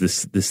think of it as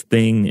this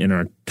thing in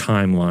our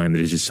timeline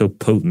that is just so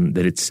potent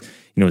that it's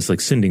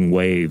like sending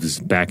waves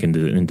back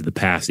into the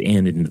past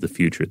and into the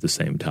future at the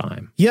same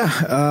time.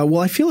 Yeah, well,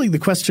 I feel like the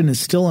question is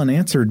still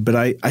unanswered, but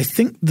I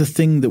think the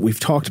thing that we've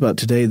talked about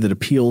today that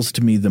appeals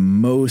to me the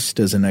most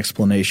as an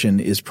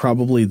explanation is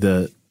probably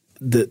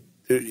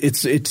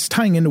it's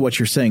tying into what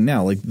you're saying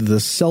now, like the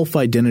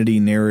self-identity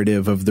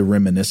narrative of the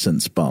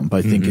reminiscence bump.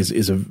 I think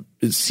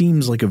it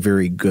seems like a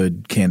very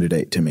good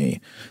candidate to me.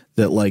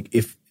 That like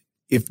if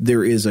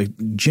there is a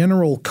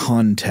general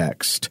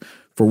context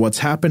for what's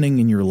happening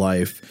in your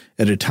life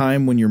at a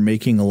time when you're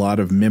making a lot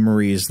of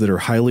memories that are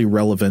highly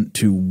relevant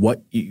to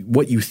what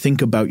you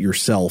think about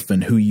yourself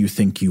and who you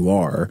think you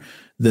are,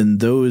 then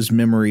those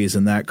memories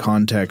in that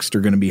context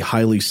are going to be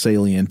highly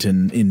salient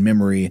in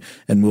memory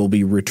and will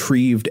be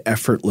retrieved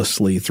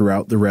effortlessly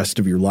throughout the rest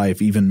of your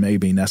life, even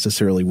maybe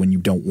necessarily when you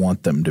don't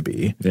want them to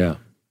be. Yeah.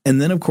 And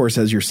then, of course,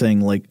 as you're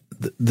saying, like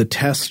the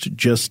test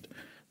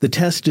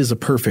is a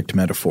perfect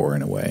metaphor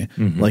in a way.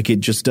 Mm-hmm. Like it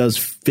just does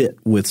fit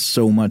with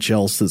so much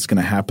else that's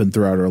going to happen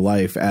throughout our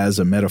life as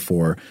a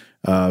metaphor.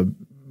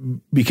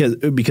 Because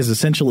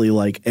essentially,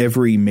 like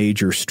every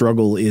major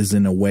struggle is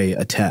in a way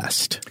a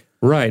test.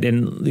 Right.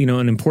 And,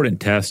 an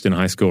important test in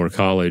high school or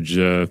college,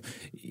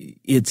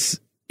 it's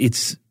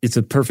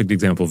a perfect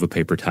example of a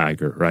paper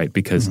tiger, right?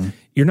 Because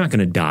you're not going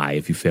to die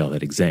if you fail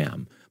that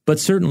exam. But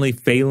certainly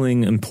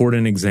failing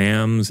important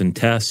exams and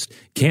tests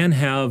can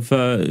have,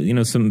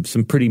 some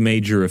pretty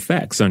major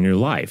effects on your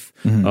life.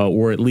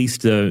 Or at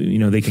least,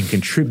 they can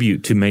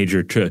contribute to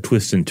major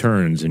twists and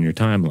turns in your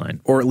timeline.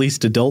 Or at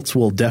least adults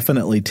will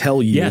definitely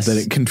tell you that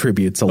it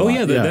contributes a lot. Oh,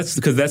 yeah, that's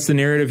because that's the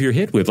narrative you're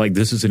hit with. Like,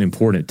 this is an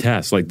important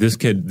test. Like, this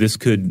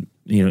could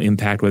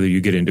impact whether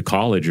you get into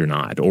college or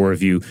not, or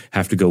if you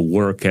have to go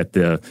work at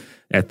the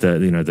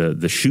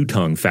shoe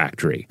tongue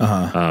factory,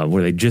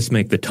 where they just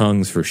make the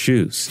tongues for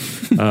shoes.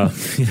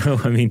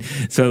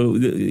 So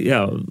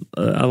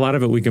a lot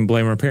of it we can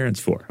blame our parents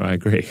for. I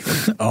agree.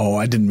 Oh,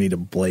 I didn't mean to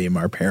blame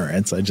our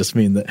parents. I just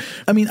mean that,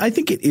 I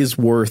think it is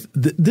worth,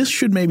 this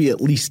should maybe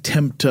at least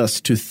tempt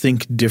us to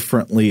think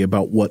differently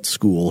about what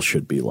school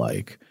should be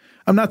like.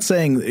 I'm not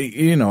saying,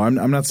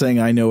 I'm not saying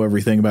I know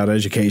everything about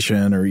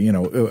education or,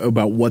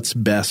 about what's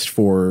best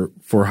for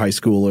high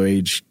school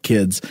age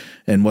kids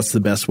and what's the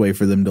best way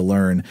for them to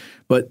learn.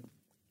 But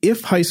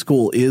if high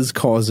school is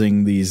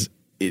causing these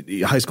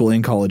high school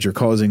and college are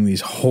causing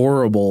these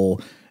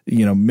horrible,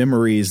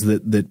 memories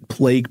that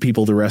plague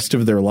people the rest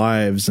of their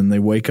lives, and they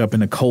wake up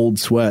in a cold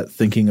sweat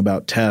thinking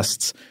about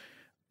tests.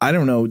 I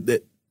don't know,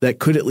 that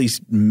could at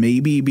least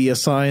maybe be a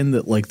sign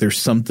that like there's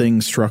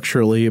something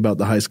structurally about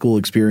the high school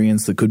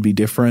experience that could be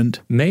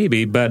different.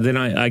 Maybe, but then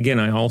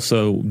I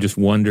also just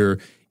wonder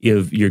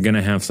if you're going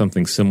to have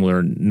something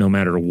similar no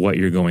matter what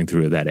you're going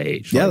through at that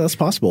age. Yeah, that's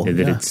possible.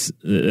 That it's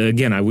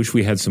again, I wish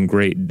we had some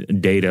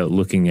great data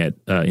looking at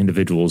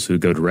individuals who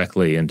go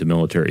directly into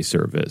military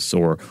service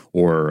or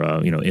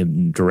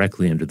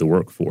directly into the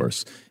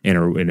workforce.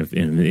 And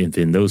if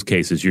in those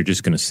cases, you're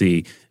just going to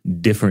see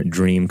different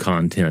dream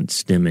content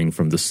stemming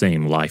from the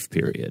same life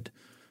period.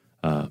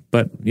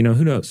 But,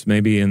 who knows?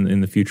 Maybe in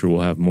the future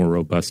we'll have more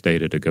robust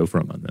data to go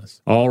from on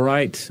this. All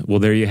right. Well,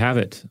 there you have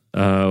it.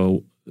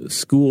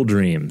 School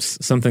dreams,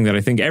 something that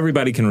I think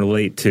everybody can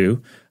relate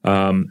to.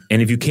 And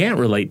if you can't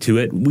relate to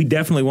it, we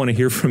definitely want to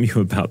hear from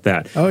you about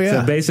that. Oh,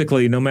 yeah. So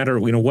basically, no matter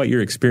what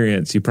your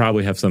experience, you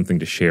probably have something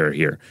to share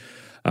here.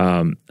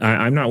 I'm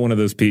not one of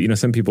those people.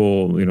 Some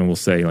people, will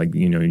say like,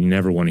 you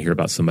never want to hear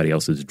about somebody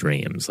else's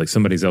dreams. Like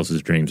somebody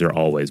else's dreams are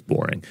always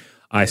boring.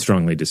 I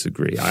strongly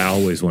disagree. I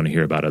always want to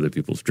hear about other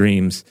people's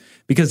dreams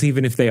because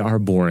even if they are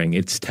boring,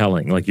 it's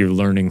telling. Like you're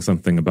learning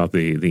something about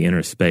the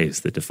inner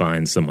space that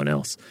defines someone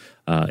else.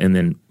 And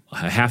then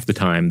half the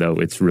time, though,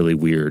 it's really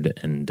weird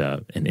and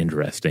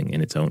interesting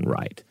in its own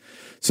right.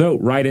 So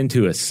write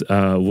into us.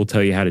 We'll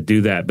tell you how to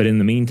do that. But in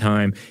the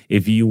meantime,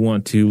 if you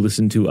want to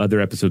listen to other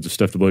episodes of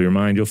Stuff to Blow Your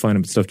Mind, you'll find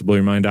them at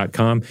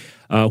stufftoblowyourmind.com.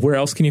 Where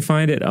else can you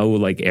find it? Oh,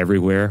 like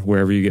everywhere,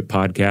 wherever you get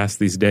podcasts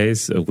these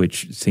days,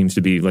 which seems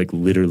to be like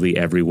literally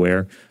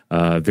everywhere.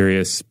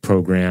 Various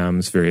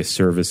programs, various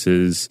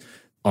services,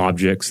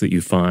 objects that you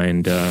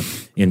find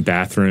in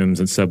bathrooms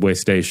and subway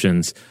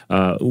stations.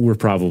 We're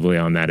probably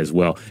on that as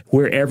well.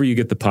 Wherever you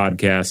get the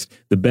podcast,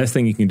 the best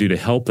thing you can do to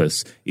help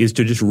us is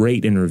to just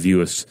rate and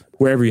review us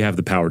wherever you have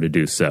the power to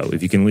do so.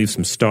 If you can leave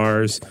some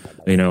stars,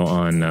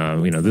 on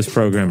this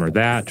program or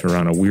that, or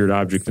on a weird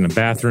object in a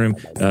bathroom,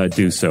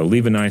 do so.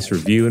 Leave a nice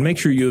review and make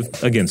sure you've,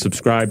 again,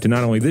 subscribed to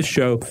not only this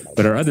show,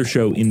 but our other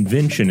show,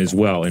 Invention, as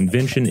well.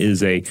 Invention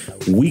is a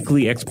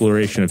weekly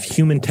exploration of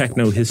human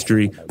techno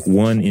history,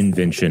 one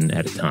invention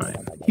at a time.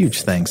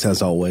 Huge thanks,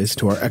 as always,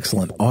 to our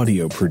excellent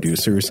audio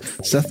producers,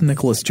 Seth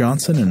Nicholas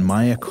Johnson and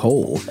Maya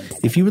Cole.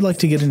 If you would like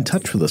to get in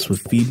touch with us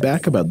with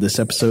feedback about this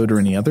episode or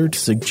any other, to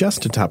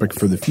suggest a topic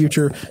for the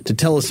future, to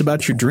tell us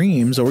about your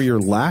dreams or your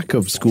lack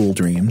of school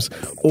dreams,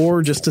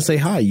 or just to say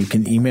hi, you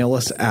can email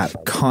us at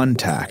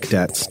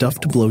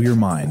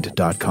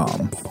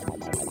contact@stufftoblowyourmind.com.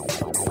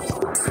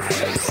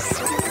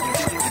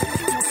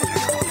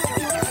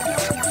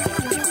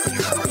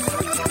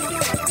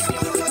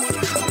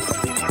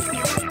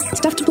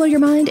 Stuff to Blow Your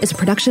Mind is a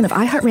production of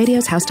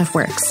iHeartRadio's How Stuff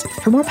Works.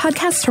 For more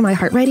podcasts from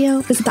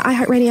iHeartRadio, visit the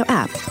iHeartRadio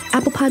app,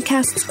 Apple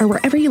Podcasts, or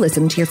wherever you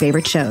listen to your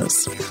favorite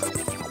shows.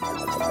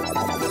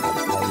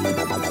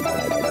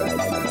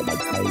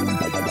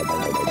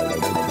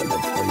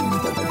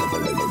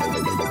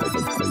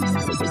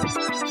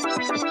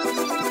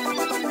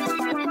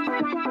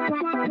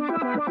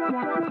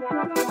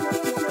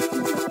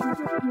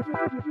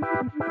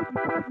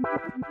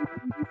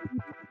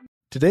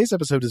 Today's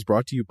episode is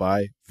brought to you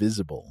by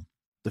Visible.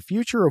 The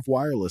future of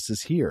wireless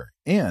is here,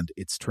 and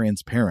it's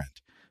transparent.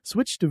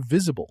 Switch to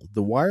Visible,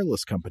 the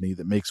wireless company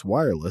that makes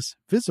wireless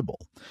visible.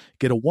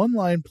 Get a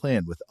one-line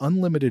plan with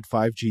unlimited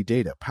 5G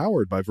data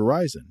powered by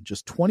Verizon,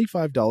 just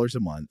 $25 a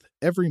month,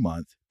 every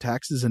month,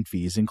 taxes and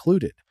fees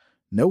included.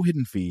 No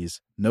hidden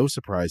fees, no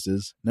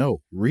surprises,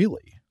 no,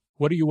 really.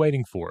 What are you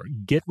waiting for?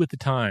 Get with the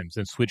times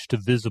and switch to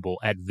Visible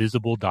at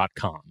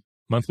Visible.com.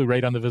 Monthly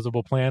rate on the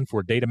Visible plan.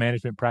 For data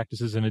management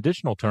practices and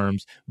additional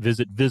terms,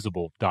 visit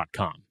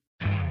Visible.com.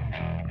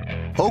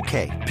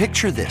 Okay,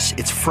 picture this.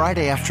 It's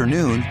Friday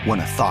afternoon when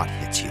a thought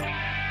hits you.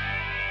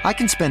 I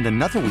can spend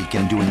another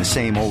weekend doing the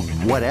same old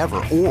whatever,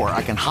 or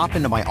I can hop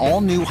into my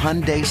all-new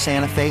Hyundai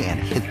Santa Fe and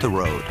hit the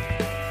road.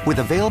 With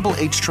available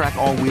H-Track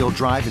all-wheel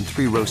drive and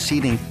 3-row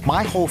seating,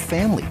 my whole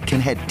family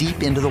can head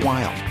deep into the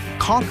wild.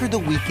 Conquer the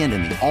weekend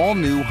in the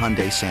all-new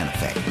Hyundai Santa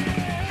Fe.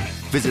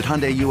 Visit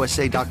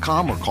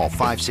HyundaiUSA.com or call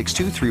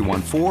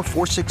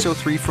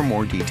 562-314-4603 for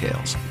more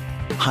details.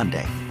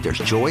 Hyundai, there's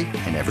joy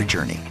in every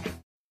journey.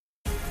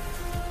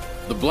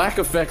 The Black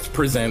Effect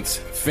presents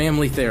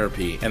Family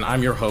Therapy, and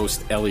I'm your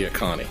host, Elliot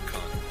Connie.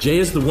 Jay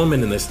is the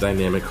woman in this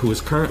dynamic who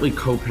is currently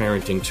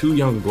co-parenting 2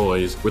 young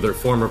boys with her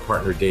former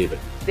partner, David.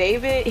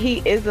 David,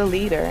 he is a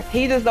leader.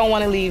 He just don't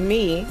want to leave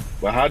me.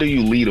 But how do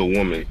you lead a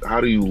woman? How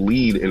do you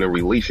lead in a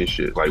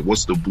relationship? Like,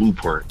 what's the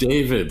blueprint?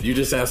 David, you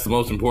just asked the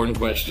most important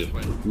question.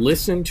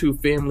 Listen to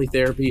Family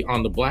Therapy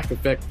on the Black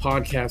Effect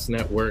Podcast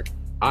Network,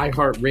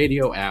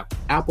 iHeartRadio app,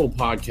 Apple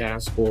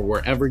Podcasts, or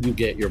wherever you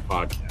get your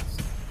podcasts.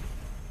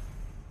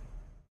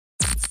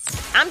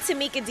 I'm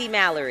Tamika D.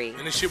 Mallory.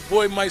 And it's your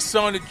boy, my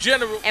son, the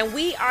General. And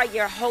we are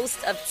your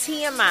hosts of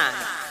TMI.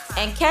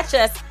 And catch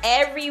us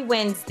every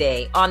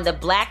Wednesday on the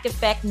Black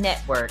Effect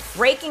Network,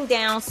 breaking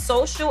down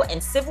social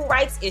and civil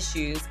rights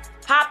issues,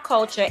 pop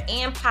culture,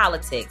 and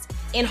politics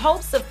in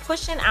hopes of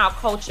pushing our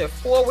culture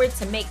forward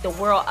to make the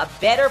world a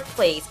better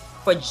place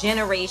for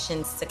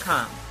generations to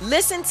come.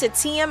 Listen to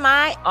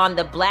TMI on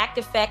the Black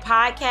Effect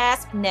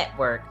Podcast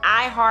Network,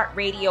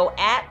 iHeartRadio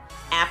app,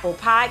 Apple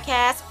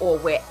Podcasts, or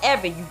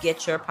wherever you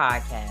get your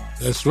podcasts.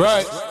 That's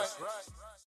right.